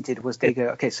what Disney did was they go,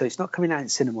 okay, so it's not coming out in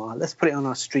cinema. Let's put it on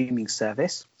our streaming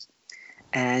service.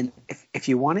 And if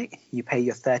you want it, you pay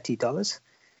your $30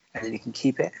 and then you can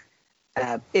keep it.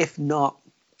 If not,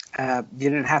 you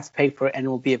don't have to pay for it and it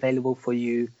will be available for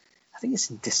you. I think it's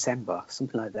in December,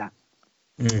 something like that,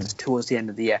 Mm. towards the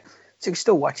end of the year. So you can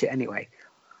still watch it anyway.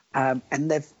 And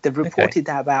they've reported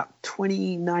that about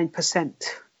 29%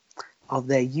 of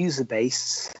their user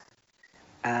base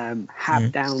have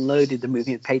downloaded the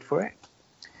movie and paid for it,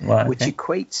 Right. which Okay.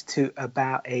 equates to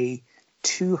about a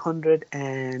 200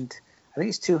 and I think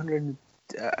it's 200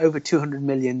 over 200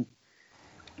 million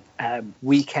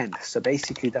weekend. So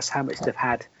basically, that's how much they've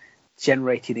had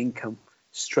generated income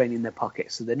straight in their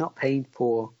pocket. So they're not paying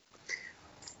for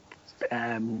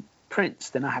prints;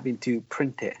 they're not having to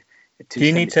print it. Do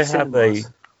you need to have a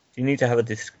cinemas.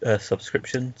 disc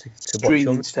subscription to watch your Streaming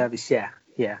movie? service? Yeah.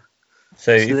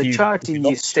 So So they're charging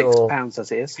you £6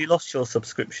 as it is. if you lost your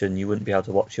subscription, you wouldn't be able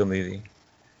to watch your movie.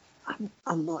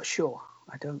 I'm not sure.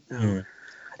 I don't know. Mm.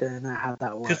 I don't know how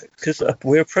that works. Because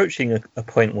we're approaching a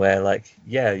point where, like,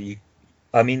 yeah,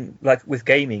 I mean, like with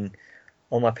gaming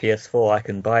on my PS4, I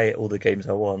can buy all the games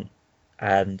I want,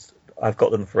 and I've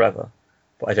got them forever,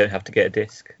 but I don't have to get a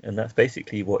disc, and that's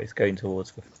basically what it's going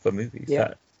towards for movies.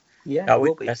 Yeah. Yeah, That it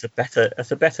will be. that's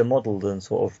a better model than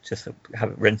sort of just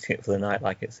renting it for the night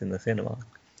like it's in the cinema.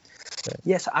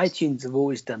 Yes, iTunes have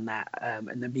always done that,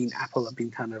 and Apple have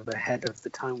been kind of ahead of the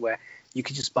time where you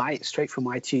could just buy it straight from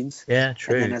iTunes. Yeah,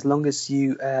 true. And then as long as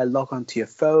you log onto your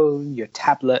phone, your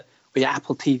tablet, or your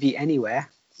Apple TV anywhere,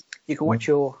 you can watch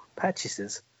your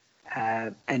purchases.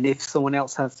 And if someone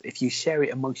else if you share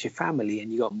it amongst your family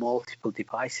and you got multiple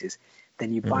devices,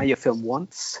 then you buy your film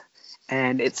once,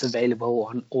 and it's available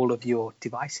on all of your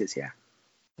devices. Yeah.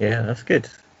 Yeah, that's good.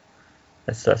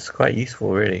 That's quite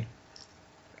useful, really.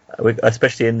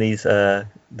 Especially in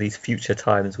these future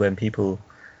times when people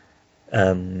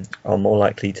are more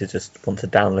likely to just want to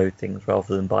download things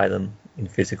rather than buy them in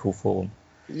physical form.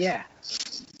 Yeah.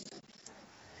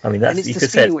 I mean, And it's you the could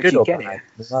speed say in it's which good you or get bad. it.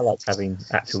 I mean, I like having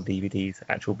actual DVDs,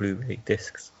 actual Blu-ray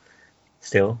discs,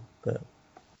 still, but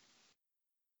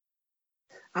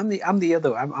I'm the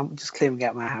other. I'm just clearing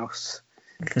out my house,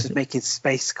 just making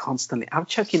space constantly. I'm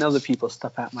chucking other people's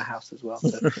stuff out my house as well.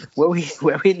 So where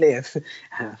we live,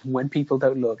 when people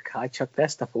don't look, I chuck their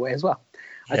stuff away as well.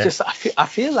 Yeah. I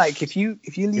feel like if you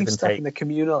leave and stuff take. in the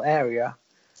communal area,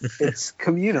 it's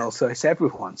communal, so it's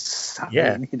everyone's.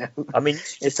 Yeah. I mean,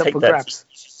 It's up for grabs.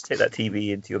 You should take that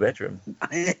TV into your bedroom.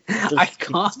 I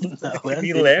can't though.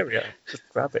 Communal area, just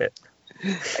grab it.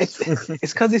 It's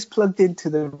because it's plugged into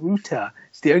the router.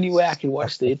 It's the only way I can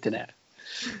watch the internet.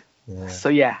 Yeah. So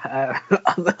yeah,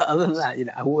 other than that,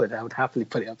 I would happily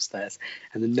put it upstairs,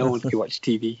 and then no one can watch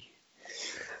TV.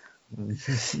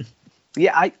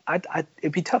 Yeah,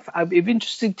 it'd be tough. It'd be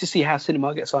interesting to see how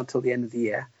cinema gets on until the end of the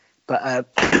year, but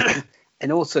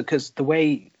and also because the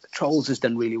way Trolls has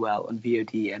done really well on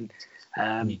VOD,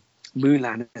 and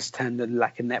Mulan has turned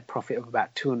like a net profit of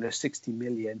about 260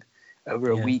 million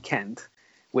over a weekend,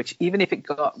 which even if it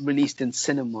got released in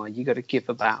cinema, you got to give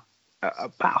about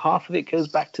half of it goes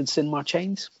back to the cinema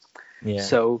chains. Yeah.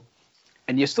 So,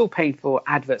 and you're still paying for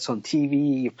adverts on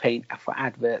TV. You're paying for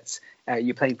adverts.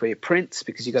 You're paying for your prints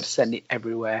because you got to send it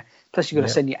everywhere. Plus, you got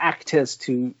to send your actors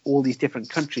to all these different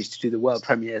countries to do the world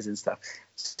premieres and stuff.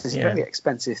 So it's a very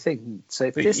expensive thing. So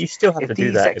if you still have to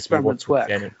do that experiments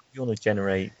if you want to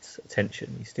generate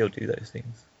attention. You still do those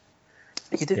things.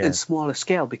 You do it in smaller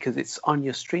scale because it's on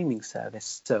your streaming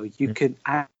service, so you can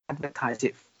advertise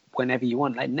it whenever you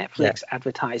want. Like Netflix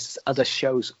advertises other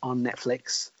shows on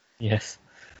Netflix. Yes.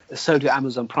 So do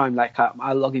Amazon Prime. Like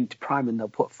I log into Prime and they'll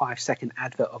put 5-second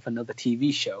advert of another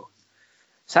TV show.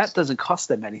 So that doesn't cost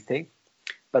them anything,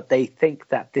 but they think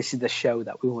that this is the show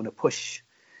that we want to push.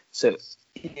 So,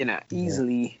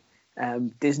 easily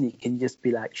Disney can just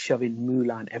be like shoving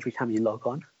Mulan every time you log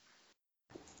on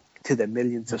to their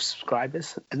millions of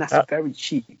subscribers. And that's very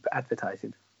cheap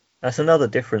advertising. That's another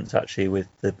difference actually with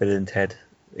the Bill and Ted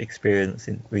experience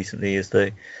recently is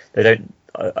they don't.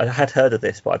 I had heard of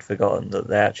this, but I'd forgotten that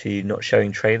they're actually not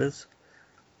showing trailers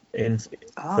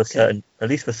for certain, at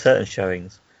least for certain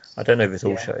showings. I don't know if it's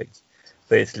all showings,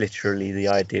 but it's literally the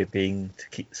idea being to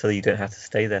keep so you don't have to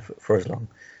stay there for as long.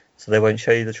 So they won't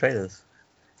show you the trailers.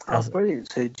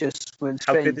 Brilliant! So it just went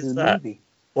straight into the movie.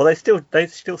 Well, they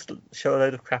still show a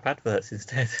load of crap adverts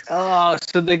instead. Oh,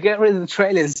 so they get rid of the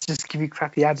trailers, just give you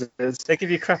crappy adverts. They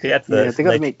give you crappy adverts. Yeah, they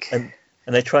got to make.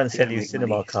 And they try and sell you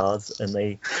cinema money. Cards, and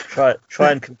they try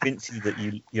and convince you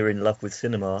that you're in love with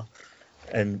cinema,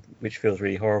 and which feels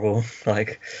really horrible.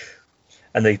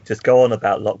 And they just go on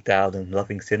about lockdown and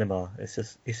loving cinema. It's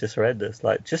just horrendous.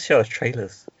 Like, just show us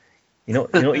trailers. You're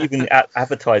not even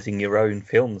advertising your own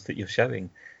films that you're showing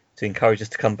to encourage us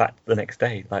to come back the next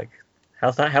day. Like,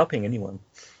 how's that helping anyone?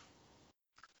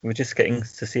 We're just getting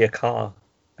to see a car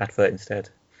advert instead.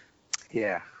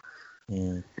 Yeah.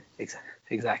 Mm.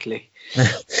 Exactly.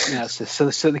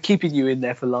 So they're keeping you in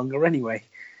there for longer anyway.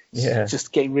 Yeah.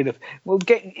 Just getting rid of.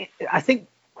 I think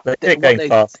they're going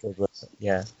faster. But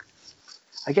yeah.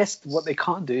 I guess what they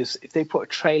can't do is if they put a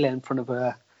trailer in front of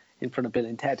Bill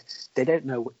and Ted, they don't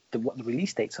know what the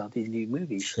release dates are of these new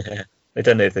movies. Yeah. They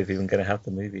don't know if they're even going to have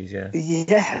the movies. Yeah.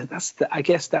 Yeah. I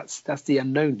guess that's the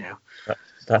unknown now.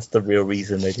 That's the real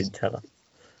reason they didn't tell us.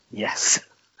 Yes.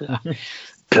 What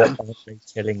are they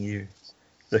telling you?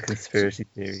 The conspiracy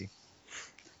theory.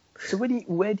 So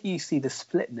where do you see the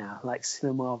split now, like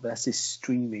cinema versus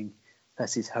streaming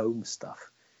versus home stuff?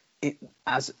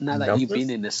 Now that you've been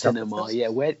in the cinema,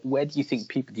 where do you think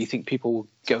people will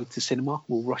go to cinema,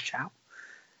 will rush out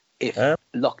if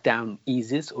lockdown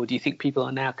eases, or do you think people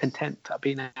are now content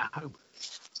being at home?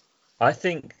 I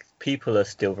think people are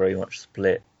still very much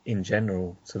split in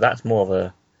general, so that's more of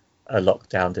a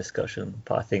lockdown discussion.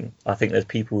 But I think there's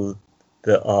people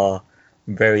that are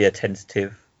very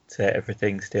attentive to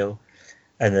everything still,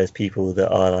 and there's people that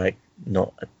are like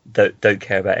don't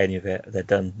care about any of it. They're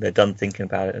done thinking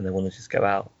about it and they want to just go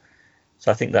out. So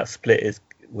I think that split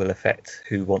will affect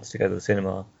who wants to go to the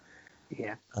cinema.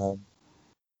 Yeah.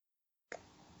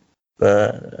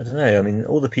 But I don't know. I mean,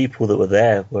 all the people that were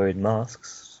there were in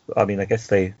masks. I mean, I guess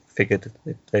they figured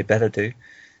they better do,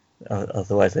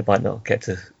 otherwise they might not get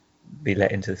to be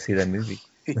let in to see their movie.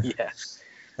 Yeah.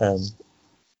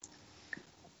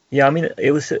 Yeah, I mean,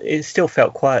 it still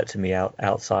felt quiet to me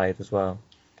outside as well.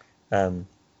 So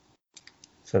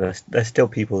there's still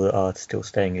people that are still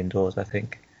staying indoors, I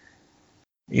think.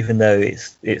 Even though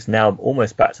it's now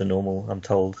almost back to normal, I'm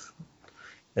told.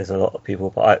 There's a lot of people,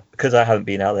 but because I haven't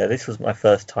been out there, this was my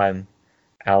first time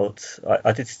out.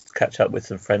 I did catch up with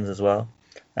some friends as well.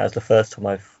 That was the first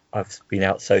time I've been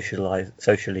out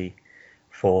socially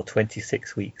for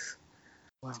 26 weeks.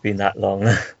 Wow. It's been that long.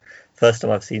 First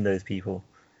time I've seen those people.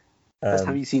 First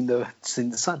time you've seen the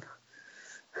sun.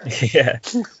 Yeah.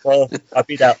 Well, I've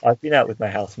been out with my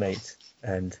housemate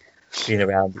and been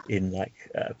around in like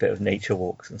a bit of nature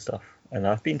walks and stuff. And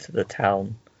I've been to the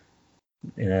town.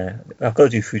 I've got to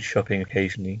do food shopping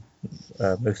occasionally.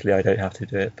 Mostly I don't have to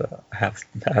do it, but I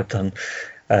have done.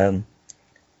 And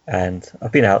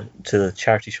I've been out to the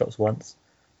charity shops once,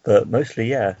 but mostly,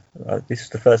 this is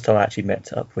the first time I actually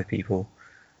met up with people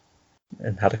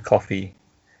and had a coffee.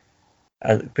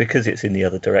 Because it's in the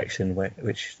other direction,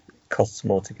 which costs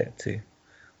more to get to,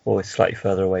 or it's slightly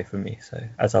further away from me. So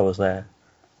as I was there,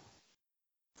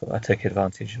 I took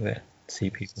advantage of it to see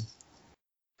people.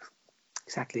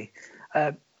 Exactly.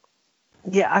 I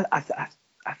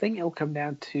think it'll come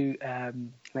down to,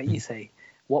 like you say,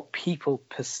 what people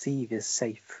perceive as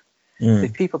safe.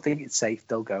 If people think it's safe,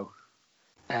 they'll go.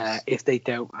 If they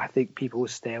don't, I think people will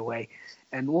stay away.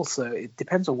 And also, it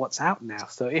depends on what's out now.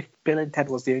 So if Bill and Ted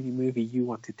was the only movie you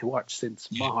wanted to watch since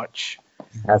March,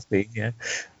 Has been, yeah.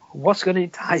 what's going to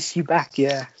entice you back?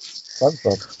 Yeah.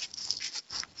 SpongeBob.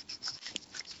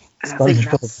 And I think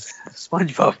that's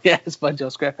SpongeBob. Yeah,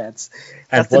 SpongeBob SquarePants.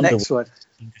 That's the next one.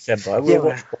 In December. I will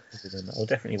watch Wonder Woman. I'll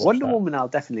definitely watch Wonder that. Woman. I'll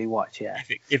definitely watch. Yeah.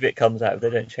 If it comes out, if they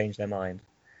don't change their mind.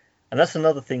 And that's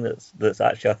another thing that's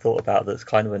actually I thought about that's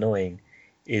kind of annoying,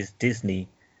 is Disney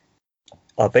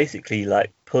are basically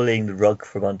like pulling the rug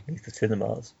from underneath the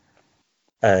cinemas.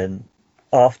 And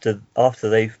after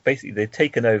they've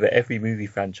taken over every movie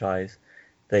franchise,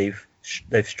 they've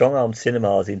strong-armed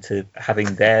cinemas into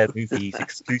having their movies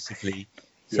exclusively,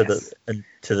 so that, and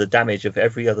to the damage of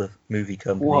every other movie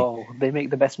company. Whoa, they make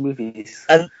the best movies.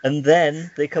 And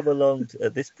then they come along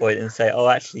at this point and say, oh,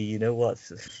 actually, you know what?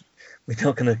 We're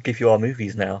not going to give you our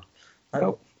movies now. Like,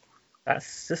 Nope.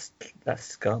 That's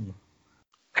scum.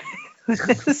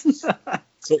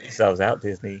 Sort yourselves out,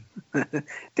 Disney.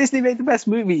 Disney made the best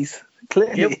movies,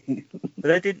 clearly. Yep.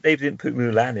 But they didn't put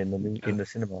Mulan in the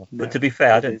cinema. No, but to be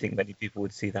fair, I they don't think many people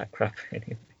would see that crap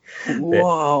anyway.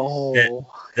 Whoa.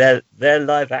 Their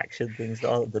live action things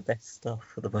aren't the best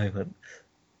stuff at the moment.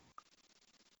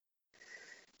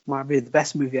 Might be the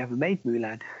best movie ever made,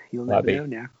 Mulan. You'll Might never be. know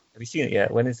now. Have you seen it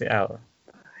yet? When is it out?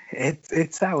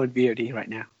 It's out on VOD right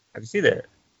now. Have you seen it?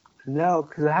 No,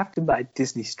 because I have to buy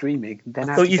Disney streaming. Then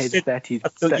I I have thought to you pay said- the 30 I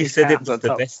thought you said it was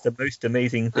the best, the most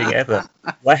amazing thing ever.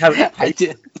 Why haven't you I paid?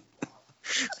 did.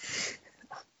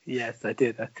 Yes, I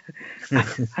did.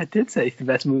 I did say it's the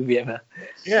best movie ever.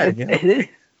 Yeah, It is.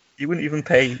 you wouldn't even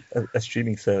pay a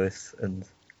streaming service and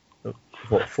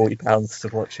what £40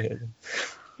 to watch it.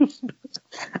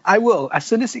 I will. As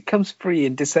soon as it comes free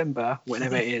in December,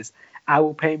 whenever it is, I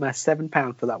will pay my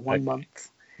 £7 for that 1 Okay. month.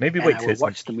 Maybe And wait I till will it's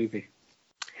watch the movie.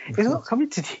 It's not coming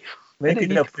to you.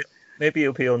 maybe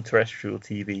it'll be on terrestrial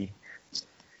TV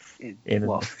in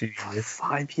what, a few years.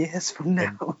 5 years from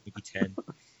now. Maybe 10.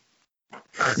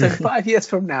 So 5 years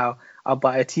from now, I'll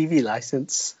buy a TV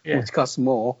license, Yeah. which costs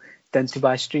more than to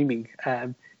buy streaming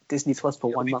Disney Plus for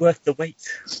It'll 1 be month. worth the wait.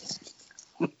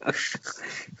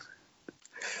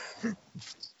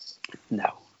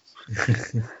 No.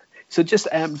 So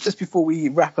just before we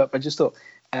wrap up, I just thought,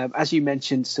 as you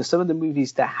mentioned, so some of the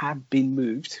movies that have been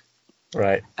moved,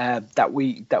 Right. that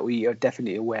we are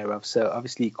definitely aware of. So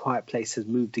obviously, Quiet Place has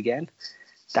moved again.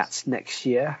 That's next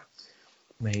year.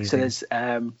 Amazing. So there's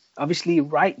obviously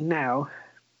right now,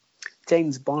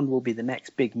 James Bond will be the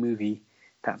next big movie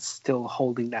that's still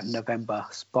holding that November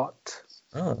spot.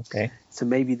 Oh, okay. So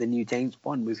maybe the new James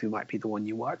Bond movie might be the one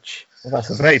you watch. Well, that's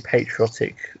a very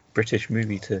patriotic British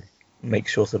movie to make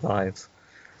sure survives.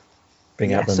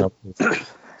 Bring out the so novels.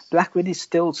 Black Widow is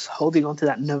still holding on to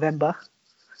that November.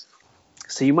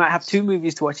 So you might have 2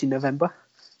 movies to watch in November.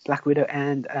 Black Widow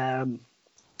and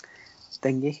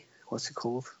Thingy. What's it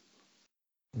called?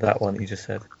 That one you just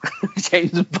said.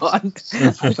 James Bond.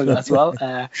 I forgot as well.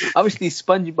 Obviously,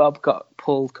 SpongeBob got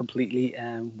pulled completely.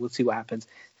 We'll see what happens.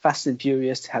 Fast and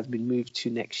Furious has been moved to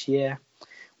next year.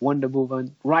 Wonder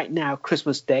Woman right now,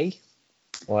 Christmas Day.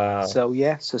 Wow. So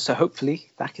yeah, so hopefully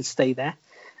that can stay there.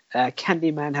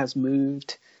 Candyman has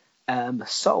moved.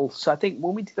 Soul. So I think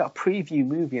when we did our preview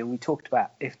movie and we talked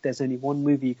about if there's only one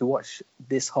movie you could watch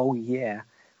this whole year,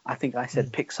 I think I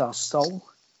said Pixar's Soul.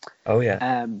 Oh,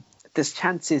 yeah. There's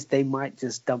chances they might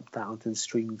just dump that onto the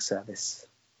streaming service.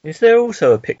 Is there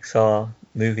also a Pixar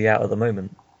movie out at the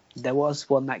moment? There was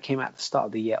one that came out at the start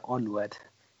of the year onward,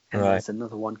 and Right. there's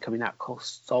another one coming out called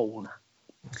Soul.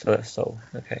 So that's Soul.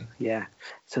 Okay. Yeah,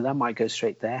 so that might go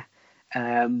straight there.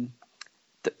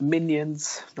 The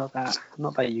Minions, not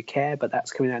that you care, but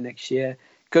that's coming out next year.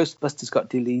 Ghostbusters got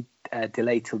delayed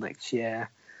till next year.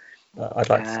 I'd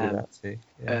like to see that too.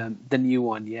 Yeah. The new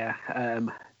one, yeah.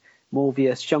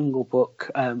 Morbius, Jungle Book,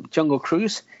 Jungle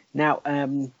Cruise. Now,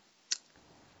 the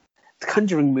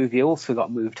Conjuring movie also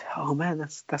got moved. Oh man,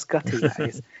 that's gutting. That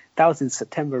is. That was in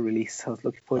September release. I was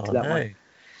looking forward to that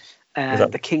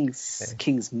one. The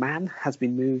King's Man has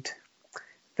been moved.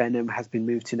 Venom has been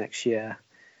moved to next year.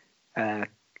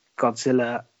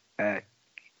 Godzilla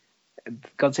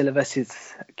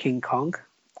versus King Kong,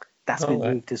 that's been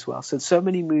moved as well. So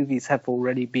many movies have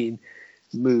already been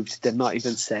moved. They're not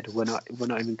even said. We're not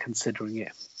even considering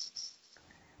it.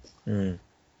 Mm.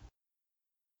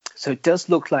 So it does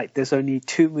look like there's only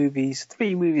 3 movies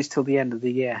till the end of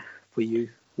the year for you.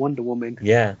 Wonder Woman.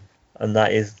 Yeah, and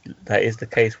that is the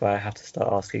case where I have to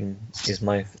start asking, is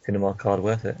my cinema card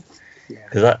worth it? Yeah.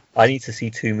 Because I need to see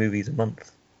 2 movies a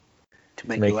month To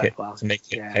make it worthwhile.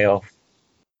 pay off.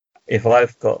 If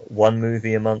I've got 1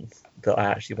 movie a month, that I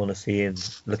actually want to see in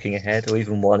looking ahead, or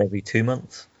even one every 2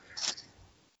 months,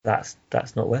 that's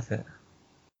not worth it.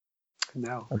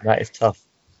 No. And that is tough.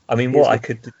 I mean,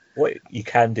 what you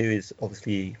can do is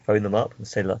obviously phone them up and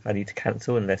say, look, I need to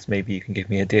cancel unless maybe you can give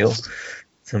me a deal.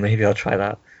 So maybe I'll try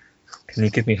that. Can you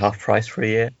give me half price for a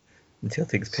year until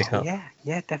things pick up?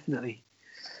 Yeah, definitely.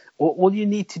 All you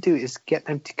need to do is get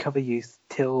them to cover you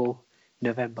till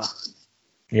November.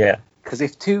 Yeah. Because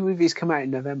if 2 movies come out in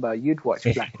November, you'd watch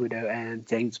Black Widow and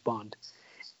James Bond.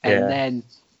 And then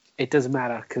it doesn't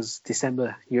matter because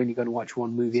December, you're only going to watch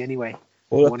 1 movie anyway.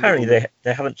 Well, apparently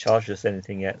they haven't charged us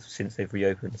anything yet since they've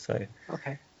reopened. So,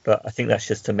 okay. But I think that's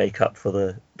just to make up for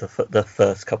the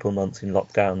first couple of months in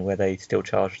lockdown where they still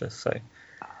charged us. So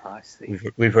I see.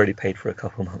 We've already paid for a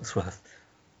couple of months worth.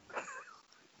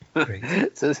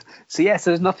 so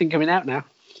there's nothing coming out now.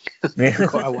 For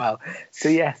quite a while. So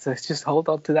just hold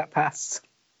on to that pass.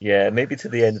 Yeah, maybe to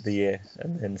the end of the year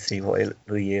and then see what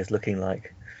the year's looking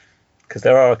like. Because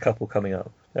there are a couple coming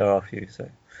up. There are a few. So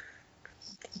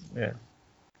yeah.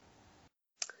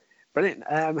 Brilliant.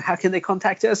 How can they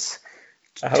contact us?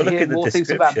 Have a look in the more description.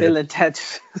 Things about Bill and Ted.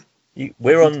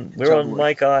 We're on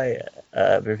My Guy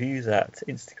Reviews at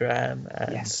Instagram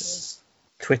and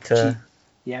Twitter.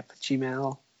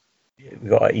 Gmail. We've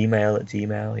got our email at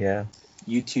Gmail. Yeah.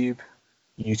 YouTube,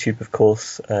 of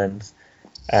course, and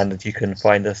you can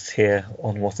find us here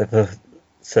on whatever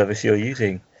service you're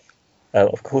using.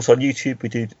 Of course, on YouTube we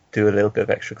do a little bit of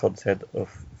extra content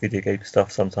of video game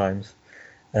stuff sometimes,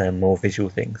 more visual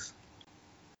things.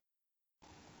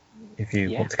 If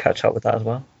you want to catch up with that as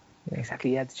well. Yeah.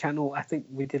 Exactly, the channel, I think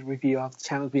we did a review of the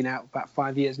channel's been out about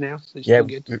 5 years now, so it's still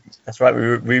good. That's right,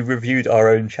 we reviewed our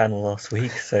own channel last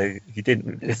week, so if you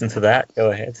didn't listen to that,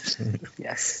 go ahead.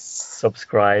 Yes.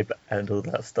 Subscribe and all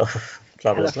that stuff.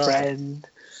 Tell a friend,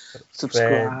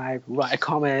 subscribe, write a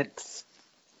comment,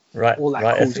 all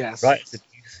that cool jazz. Write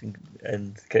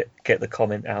and get the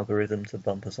comment algorithm to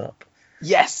bump us up.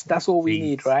 Yes, that's all we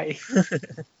need, right?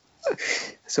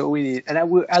 That's all we need. And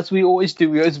as we always do,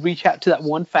 we always reach out to that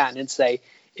one fan and say,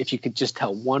 if you could just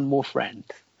tell one more friend,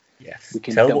 we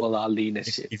can double our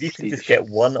leadership. If you can just get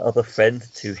one other friend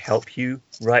to help you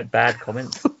write bad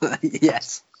comments,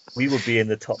 yes, we will be in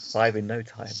the top 5 in no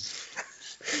time.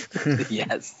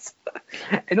 Yes.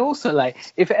 And also,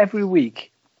 if every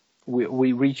week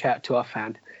we reach out to our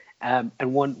fan,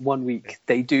 and one week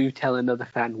they do tell another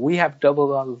fan, we have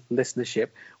doubled our listenership,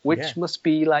 which must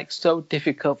be so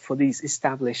difficult for these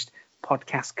established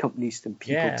podcast companies and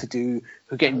people to do,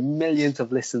 who get millions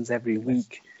of listens every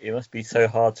week. It must be so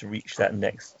hard to reach that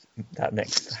next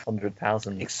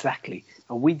 100,000. Exactly.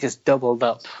 And we just doubled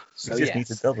up. So we just need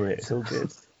to double it. It's all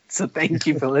good. So thank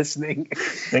you for listening.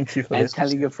 Thank you for and listening.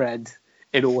 telling a friend.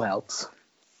 It all helps.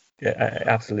 Yeah,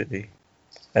 absolutely.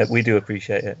 We do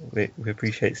appreciate it. We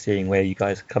appreciate seeing where you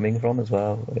guys are coming from as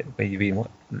well, where you've been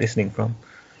listening from.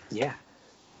 Yeah,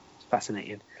 it's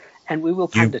fascinating. And we will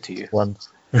pander to you.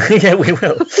 Yeah, we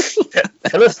will.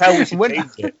 Tell us how we should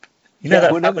change it. You know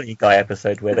that Family Guy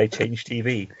episode where they change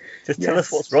TV? Just tell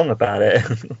us what's wrong about it.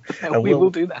 And we will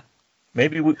do that.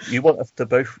 Maybe you want us to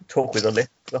both talk with a list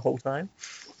the whole time?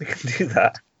 We can do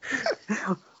that.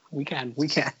 We can. We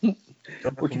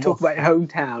can talk about your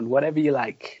hometown, whatever you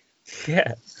like.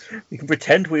 Yeah, we can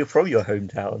pretend we're from your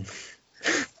hometown.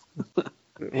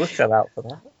 We'll sell out for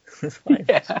that. It's fine.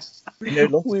 Yeah. We're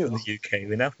no longer from the UK.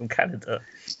 We're now from Canada.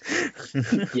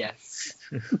 Yes.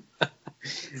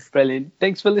 Brilliant.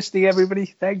 Thanks for listening, everybody.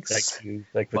 Thanks. Thank you.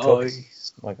 Thanks for talking.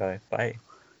 My guy. Bye.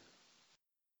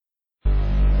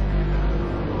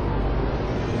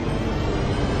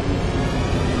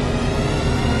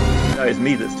 No, it's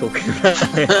me that's talking.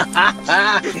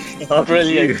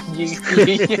 Brilliant.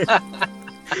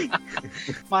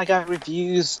 My Guy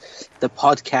Reviews, the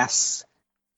podcast